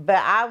end. But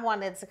I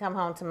wanted to come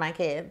home to my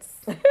kids.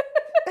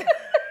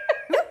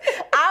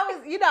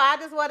 I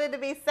just wanted to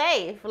be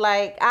safe.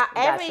 Like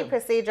every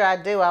procedure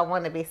I do, I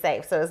want to be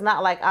safe. So it's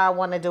not like I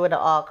want to do it at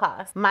all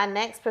costs. My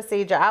next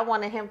procedure, I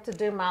wanted him to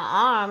do my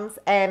arms,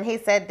 and he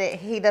said that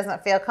he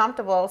doesn't feel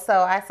comfortable.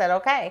 So I said,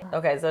 okay.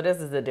 Okay, so this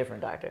is a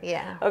different doctor.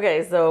 Yeah.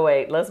 Okay, so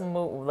wait, let's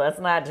move. Let's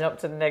not jump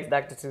to the next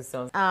doctor too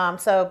soon.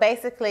 So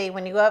basically,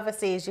 when you go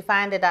overseas, you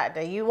find a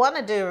doctor. You want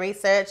to do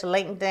research,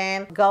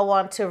 LinkedIn, go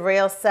on to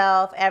Real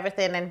Self,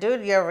 everything, and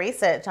do your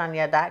research on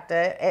your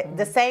doctor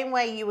the same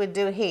way you would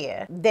do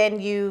here. Then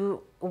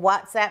you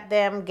WhatsApp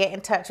them, get in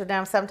touch with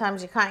them.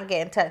 Sometimes you can't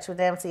get in touch with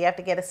them, so you have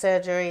to get a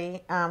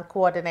surgery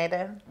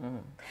coordinator.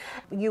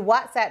 You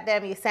WhatsApp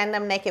them, you send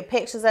them naked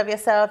pictures of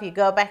yourself, you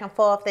go back and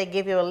forth, they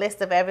give you a list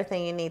of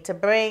everything you need to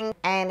bring,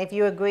 and if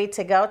you agree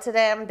to go to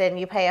them, then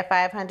you pay a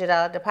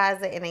 $500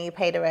 deposit and then you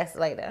pay the rest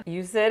later.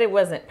 You said it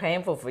wasn't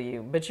painful for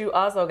you, but you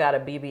also got a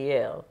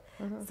BBL.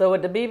 So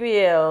with the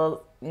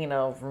BBL,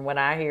 from what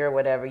I hear or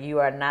whatever, you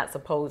are not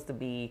supposed to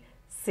be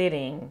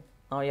sitting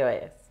on your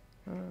ass.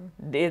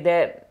 Did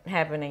that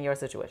happen in your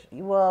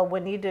situation? Well,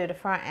 when you do the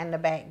front and the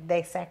back,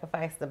 they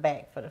sacrifice the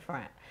back for the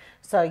front.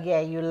 So yeah,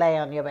 you lay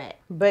on your back,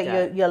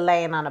 but you're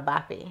laying on a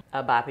boppy.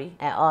 A boppy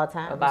at all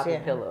times. A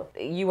boppy pillow.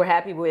 You were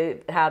happy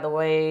with the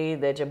way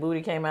that your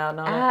booty came out and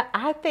all that?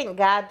 I think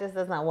God just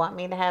doesn't want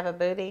me to have a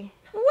booty.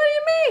 What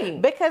do you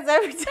mean? Because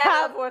every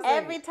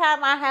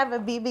time I have a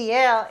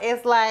BBL,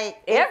 it's like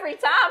every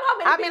time.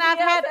 How many BBLs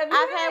have you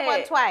I've had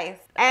one twice,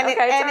 and it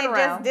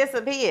just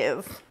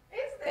disappears.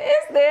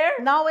 It's there.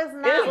 No, it's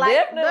not. It's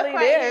definitely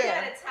there. It's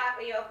at the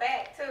top of your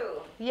back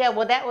too. Yeah,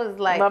 well, that was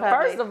like. But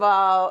first of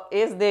all,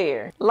 it's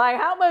there. Like,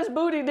 how much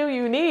booty do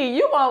you need?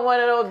 You want one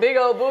of those big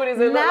old booties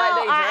that look like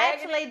they dragging? No, I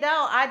actually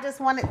don't. I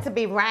just want it to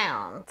be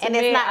round, and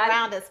it's not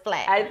round; it's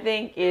flat. I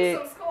think it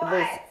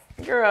looks.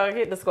 Girl,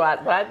 hit the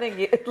squat, but I think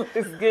it looks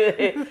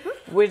good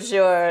with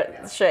your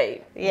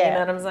shape. Yeah. You know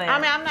what I'm saying? I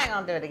mean, I'm not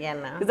going to do it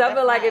again now. Because I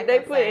feel like if they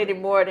put any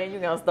more, then you're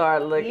going to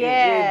start looking,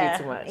 it'd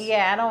be too much.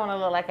 Yeah, I don't want to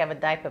look like I have a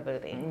diaper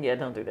booty. Yeah,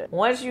 don't do that.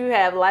 Once you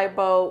have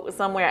lipo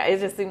somewhere, it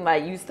just seems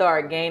like you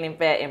start gaining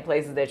fat in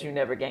places that you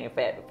never gained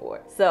fat before.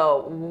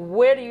 So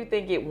where do you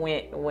think it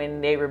went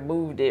when they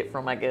removed it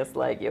from, I guess,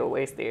 like your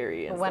waist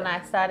area? When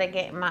I started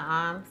getting my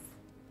arms.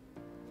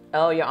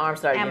 Oh, your arms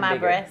started and getting my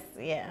bigger. breasts,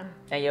 yeah.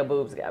 And your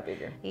boobs got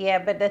bigger.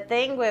 Yeah, but the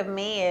thing with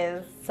me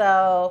is,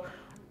 so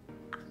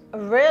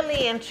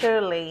really and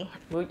truly,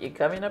 Ooh, you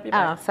coming up your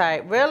oh, back.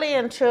 sorry. Really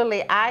and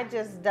truly,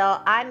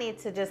 I need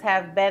to just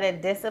have better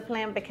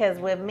discipline, because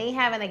with me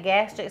having a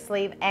gastric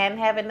sleeve and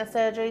having the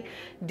surgery,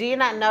 do you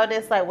not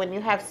notice, like, when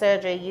you have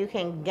surgery, you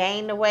can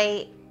gain the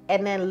weight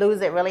and then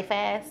lose it really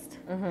fast?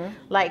 Mm-hmm.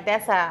 Like,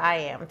 that's how I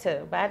am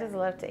too. But I just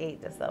love to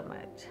eat just so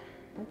much.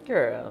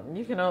 Girl,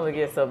 you can only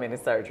get so many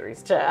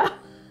surgeries, child.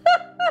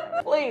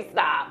 Please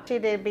stop. She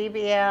did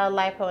BBL,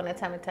 lipo, and a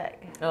tummy tuck.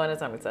 Oh, and a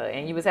tummy tuck.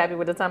 And you was happy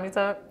with the tummy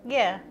tuck?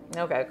 Yeah.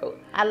 Okay, cool.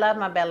 I love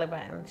my belly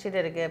button. She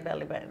did a good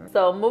belly button.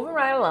 So moving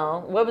right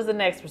along, what was the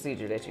next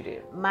procedure that you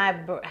did?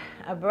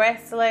 A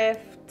breast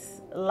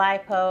lift,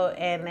 lipo,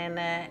 and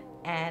then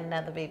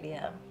another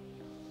BBL.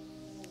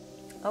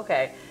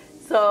 Okay,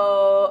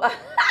 so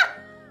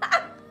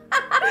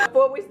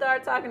before we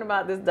start talking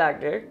about this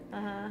doctor,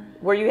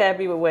 were you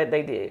happy with what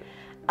they did?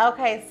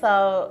 Okay,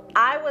 so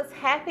I was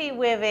happy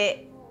with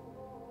it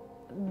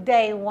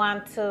day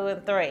 1, 2,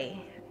 and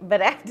 3.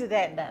 But after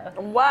that,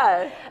 no.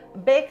 Why?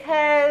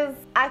 Because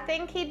I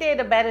think he did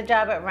a better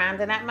job at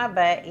rounding out my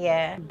butt,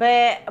 yeah.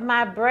 But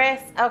my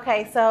breasts,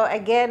 okay, so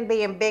again,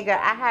 being bigger,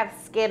 I have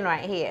skin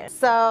right here.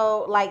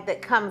 So, like,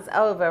 that comes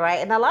over, right?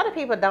 And a lot of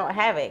people don't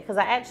have it, because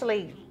I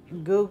actually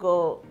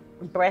Google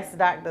breast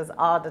doctors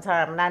all the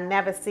time, and I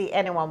never see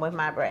anyone with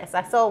my breasts.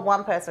 I saw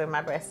one person with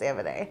my breasts the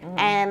other day,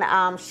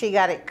 and she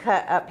got it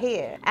cut up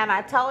here, and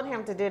I told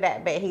him to do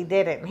that, but he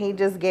didn't. He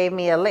just gave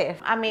me a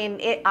lift. I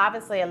mean, it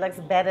looks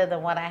better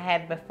than what I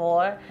had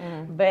before,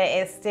 but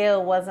it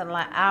still wasn't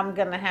like, I'm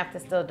gonna have to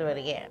still do it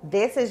again.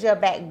 This is your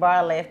back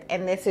bar lift,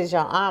 and this is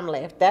your arm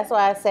lift. That's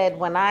why I said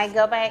when I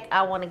go back,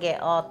 I want to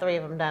get all 3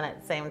 of them done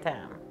at the same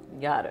time.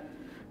 Got it.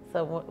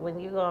 So when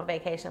you go on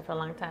vacation for a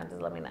long time,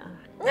 just let me know.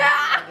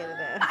 I'll get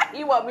it done.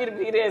 You want me to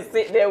be there and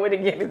sit there with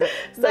it, get it done,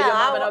 so your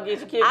mama don't get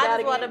your kids out I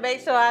just want to make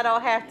sure I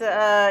don't have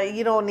to,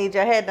 you don't need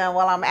your head done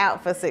while I'm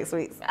out for 6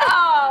 weeks.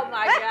 Oh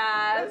my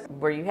gosh.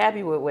 Were you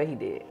happy with what he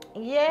did?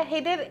 Yeah,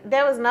 he did.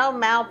 There was no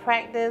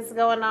malpractice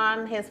going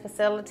on. His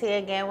facility,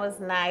 again, was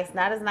nice.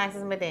 Not as nice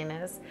as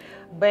Medina's,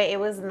 but it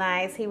was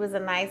nice. He was a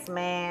nice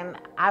man.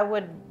 I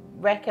would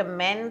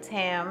recommend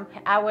him.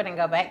 I wouldn't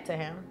go back to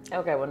him.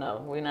 Okay, well,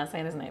 no, we're not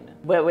saying his name then.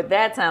 But with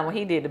that time when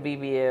he did the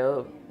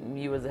BBL,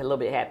 you was a little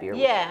bit happier.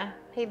 Yeah,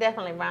 he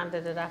definitely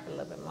rounded it off a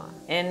little bit more.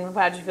 And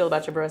how'd you feel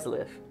about your breast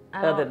lift?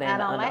 I don't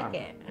like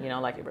it. You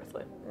don't like your breast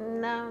lift?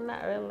 No,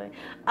 not really.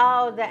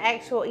 Oh, the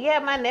actual, yeah,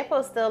 my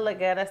nipples still look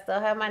good. I still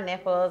have my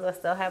nipples.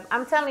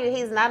 I'm telling you,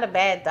 he's not a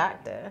bad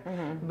doctor.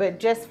 But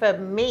just for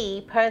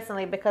me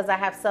personally, because I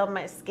have so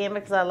much skin,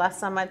 because I lost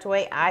so much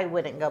weight, I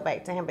wouldn't go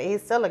back to him. But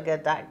he's still a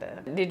good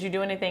doctor. Did you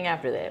do anything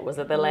after that? Was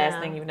it the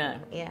last thing you've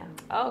done? Yeah.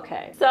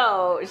 Okay.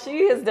 So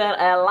she has done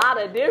a lot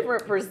of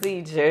different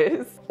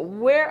procedures.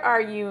 Where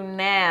are you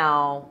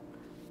now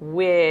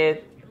with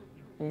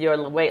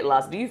your weight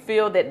loss? Do you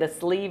feel that the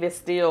sleeve is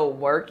still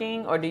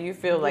working, or do you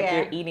feel like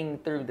you're eating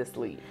through the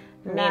sleeve?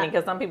 Meaning,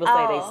 because some people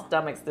say their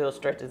stomach still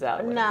stretches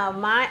out. No,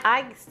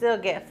 I still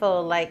get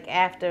full like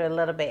after a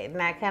little bit.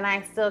 Now, can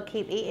I still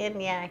keep eating?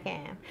 Yeah, I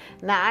can.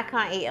 Now, I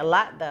can't eat a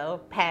lot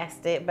though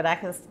past it, but I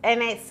can.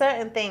 And it's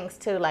certain things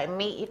too, like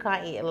meat you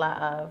can't eat a lot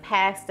of.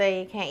 Pasta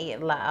you can't eat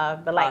a lot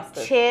of, but like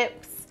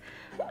chips,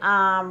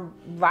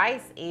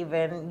 rice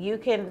even, you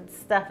can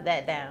stuff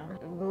that down.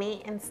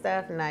 Meat and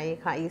stuff, no, you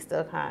can't. You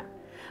still can't.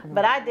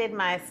 But I did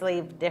my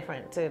sleeve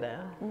different too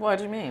though. What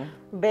do you mean?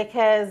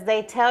 Because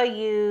they tell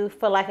you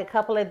for like a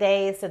couple of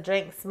days to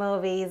drink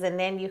smoothies, and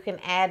then you can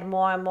add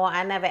more and more.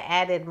 I never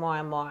added more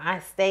and more. I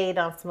stayed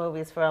on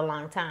smoothies for a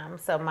long time.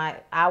 So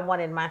I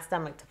wanted my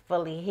stomach to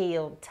fully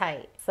heal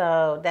tight.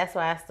 So that's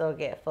why I still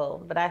get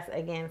full. But I,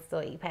 again,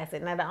 still eat past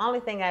it. Now, the only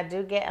thing I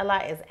do get a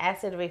lot is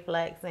acid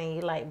reflux, and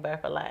you like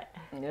burp a lot.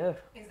 Yeah.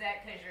 Is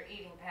that because you're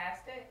eating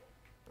past it?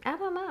 I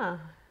don't know.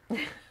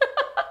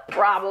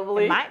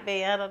 Probably. It might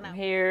be, I don't know.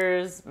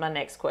 Here's my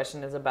next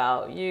question is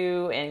about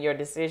you and your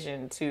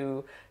decision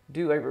to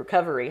do a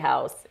recovery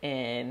house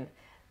in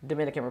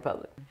Dominican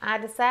Republic. I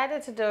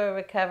decided to do a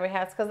recovery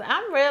house because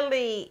I'm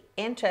really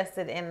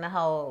interested in the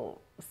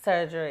whole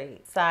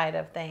surgery side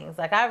of things.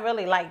 Like, I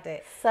really liked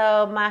it.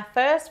 So my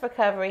first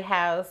recovery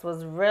house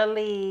was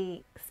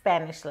really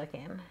Spanish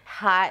looking.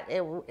 Hot.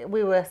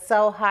 We were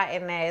so hot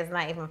in there, it's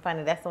not even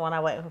funny. That's the one I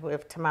went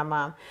with to my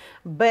mom.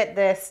 But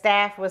the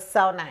staff was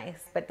so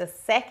nice. But the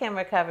second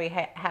recovery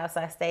house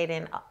I stayed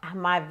in,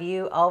 my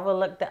view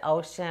overlooked the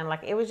ocean.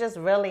 Like, it was just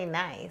really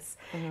nice.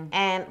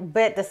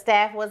 But the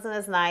staff wasn't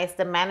as nice.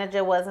 The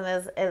manager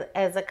wasn't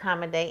as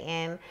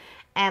accommodating.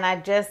 And I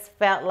just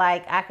felt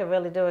like I could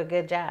really do a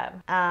good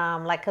job.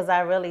 Like, cause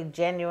I really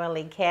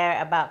genuinely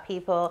care about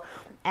people.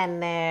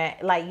 And they're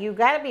like, you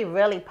got to be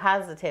really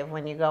positive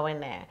when you go in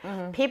there.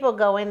 People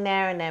go in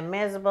there and they're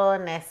miserable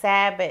and they're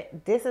sad,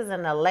 but this is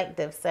an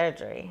elective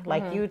surgery.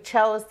 Like, you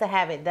chose to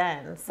have it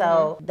done.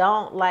 So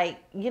don't, like,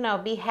 you know,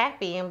 be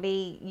happy and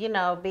be, you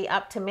know, be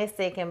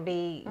optimistic and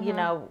be, you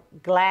know,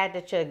 glad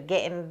that you're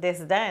getting this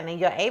done and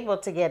you're able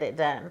to get it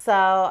done. So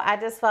I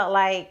just felt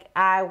like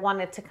I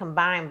wanted to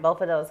combine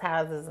both of those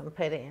houses and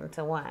put it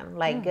into one.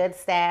 Like, good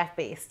staff,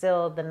 but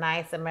still the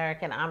nice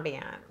American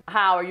ambiance.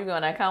 How are you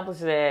going to accomplish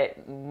that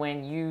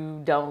when you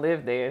don't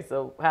live there?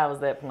 So how is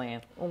that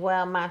plan?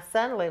 Well, my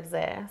son lives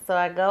there, so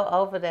I go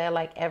over there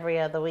like every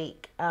other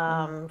week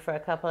for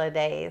a couple of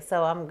days.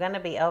 So I'm gonna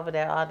be over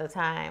there all the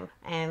time,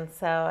 and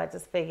so I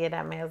just figured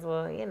I may as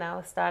well, you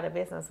know, start a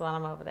business while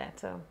I'm over there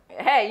too.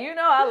 Hey, you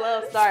know I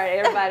love starting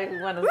everybody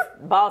who want to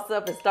boss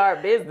up and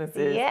start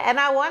businesses. Yeah, and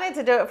I wanted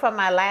to do it for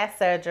my last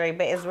surgery,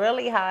 but it's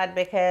really hard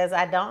because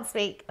I don't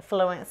speak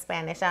fluent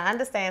Spanish. I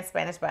understand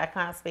Spanish, but I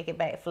can't speak it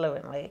back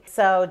fluently.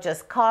 So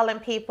just calling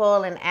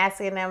people and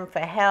asking them for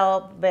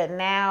help. But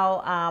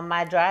now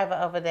my driver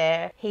over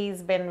there,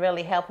 he's been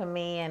really helping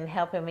me and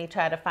helping me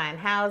try to find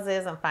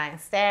houses and find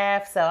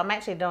staff. So I'm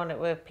actually doing it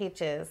with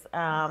Peaches.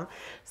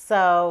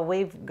 So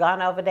we've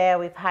gone over there,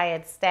 we've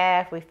hired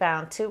staff, we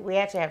found we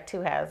actually have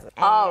 2 houses.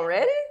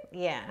 Already?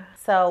 Yeah.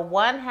 So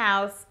one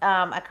house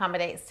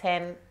accommodates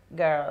 10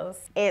 girls.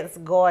 It's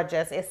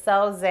gorgeous. It's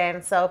so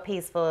zen, so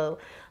peaceful.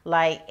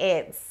 Like,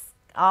 it's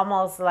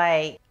almost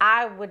like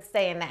I would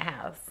stay in that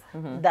house.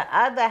 The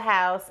other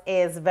house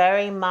is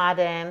very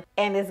modern,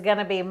 and it's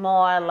gonna be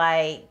more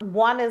like,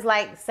 one is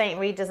like St.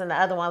 Regis and the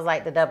other one's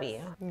like the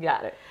W.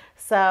 Got it.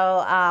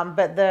 So,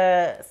 but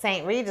the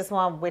St. Regis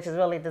one, which is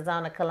really the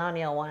Zona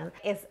Colonial one,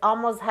 it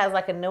almost has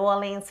like a New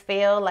Orleans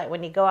feel. Like,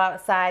 when you go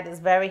outside, it's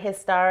very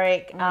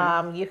historic.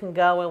 You can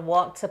go and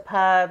walk to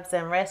pubs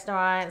and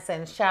restaurants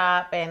and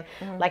shop, and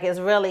like, it's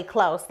really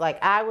close.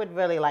 Like, I would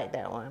really like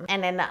that one.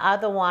 And then the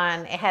other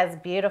one, it has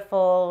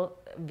beautiful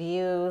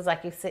views.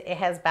 Like, you sit, it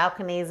has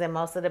balconies in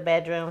most of the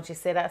bedrooms. You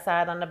sit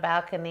outside on the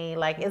balcony.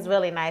 Like, it's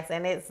really nice.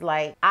 And it's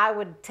like, I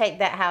would take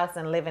that house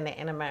and live in it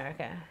in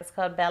America. It's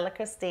called Bella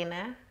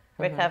Cristina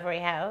Recovery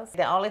House.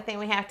 The only thing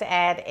we have to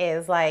add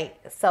is like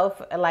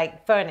sofa,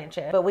 like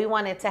furniture, but we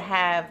wanted to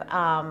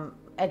have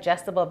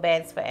adjustable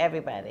beds for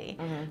everybody.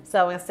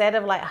 So instead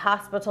of like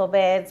hospital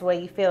beds where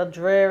you feel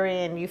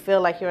dreary and you feel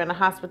like you're in a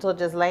hospital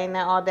just laying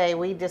there all day,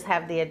 we just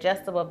have the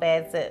adjustable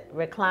beds that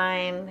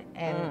recline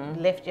and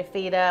lift your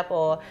feet up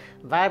or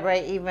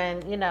vibrate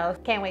even, you know.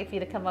 Can't wait for you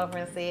to come over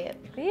and see it.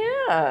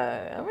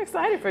 Yeah, I'm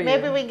excited for you.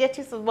 Maybe we can get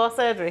you some more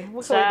surgery.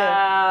 What can we do?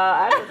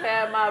 I just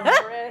had my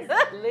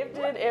breast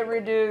lifted and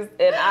reduced,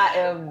 and I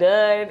am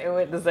done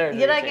with the surgery.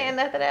 You're not getting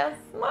nothing else?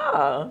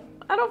 No,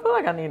 I don't feel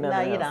like I need nothing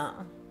else. No, you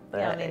don't.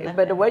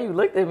 But the way you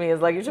looked at me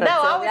is like you're trying to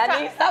tell me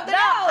I need something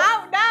else.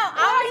 What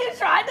are you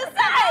trying to say?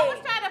 I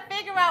was trying to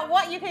figure out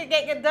what you could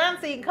get done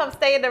so you can come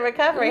stay in the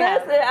recovery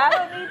house. Listen, I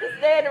don't need to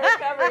stay in the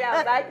recovery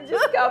house. I can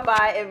just come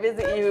by and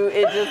visit you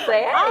and just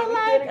say, hey, you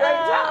did a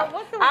great job.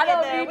 I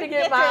don't need to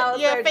get my own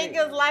your surgery.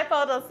 fingers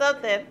lipoed or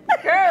something.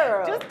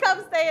 Girl. Just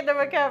come stay in the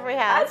recovery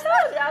I house.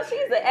 told y'all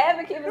she's an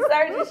advocate for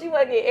surgery. She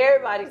want to get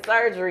everybody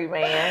surgery,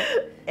 man.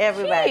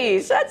 Everybody.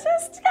 Jeez, I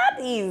just got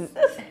these.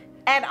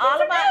 And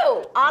all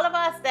of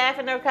our staff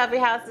in the recovery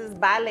house is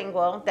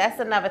bilingual. That's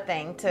another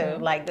thing too.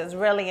 Like, that's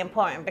really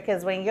important,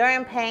 because when you're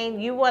in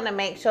pain, you want to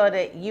make sure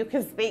that you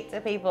can speak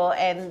to people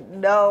and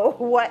know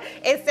what,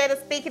 instead of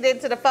speaking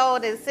into the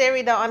phone and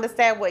Siri don't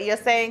understand what you're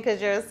saying because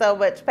you're in so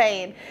much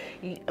pain.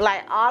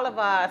 Like, all of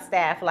our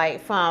staff,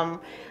 like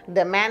from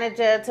the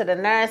manager to the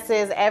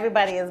nurses,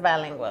 everybody is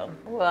bilingual.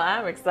 Well,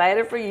 I'm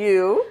excited for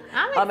you.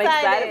 I'm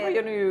excited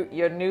for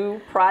your new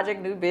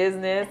project, new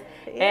business.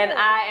 Yeah. And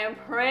I am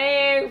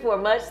praying for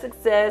much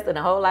success and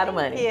a whole lot of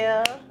money.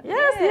 Yeah.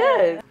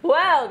 Yes.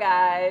 Well,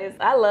 guys,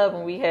 I love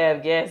when we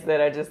have guests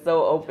that are just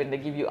so open to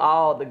give you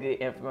all the good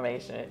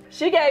information.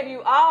 She gave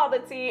you all the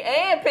tea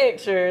and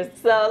pictures.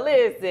 So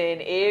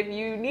listen, if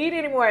you need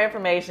any more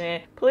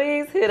information,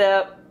 please hit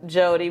up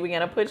Jodie. We're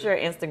going to put your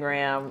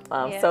Instagram,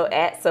 so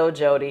at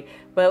sewjodie.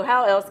 But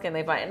how else can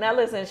they find it? Now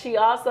listen, she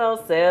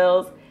also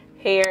sells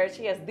hair.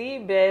 She has the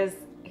best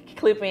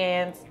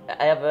clip-ins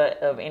ever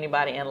of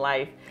anybody in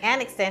life.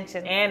 And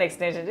extensions.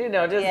 You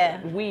know,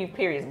 just weave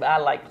periods. But I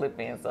like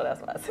clip-ins, so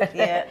that's why I said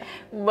that.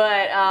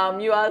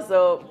 But you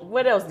also,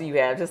 what else do you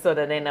have? Just so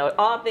that they know,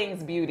 all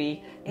things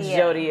beauty,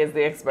 Jodie is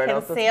the expert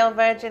on. Conceal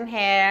Virgin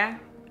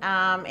Hair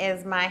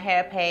is my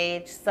hair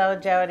page. So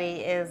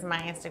Jodie is my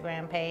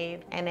Instagram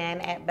page. And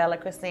then at Bella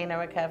Cristina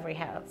Recovery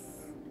House.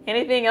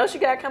 Anything else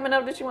you got coming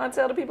up that you want to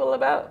tell the people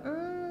about?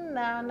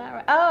 No, not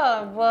right.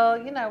 Oh,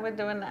 well, you know, we're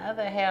doing the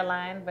other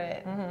hairline,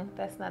 but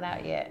that's not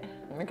out yet.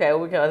 Okay,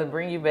 we're going to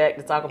bring you back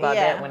to talk about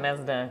that when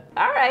that's done.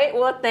 All right,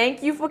 well,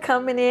 thank you for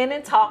coming in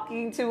and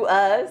talking to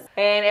us.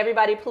 And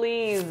everybody,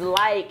 please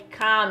like,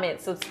 comment,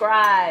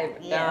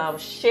 subscribe,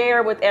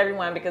 share with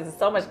everyone, because there's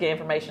so much good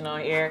information on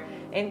here.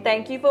 And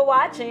thank you for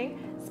watching.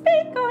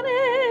 Speak on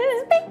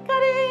it. Speak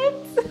got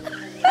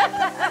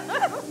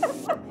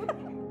it.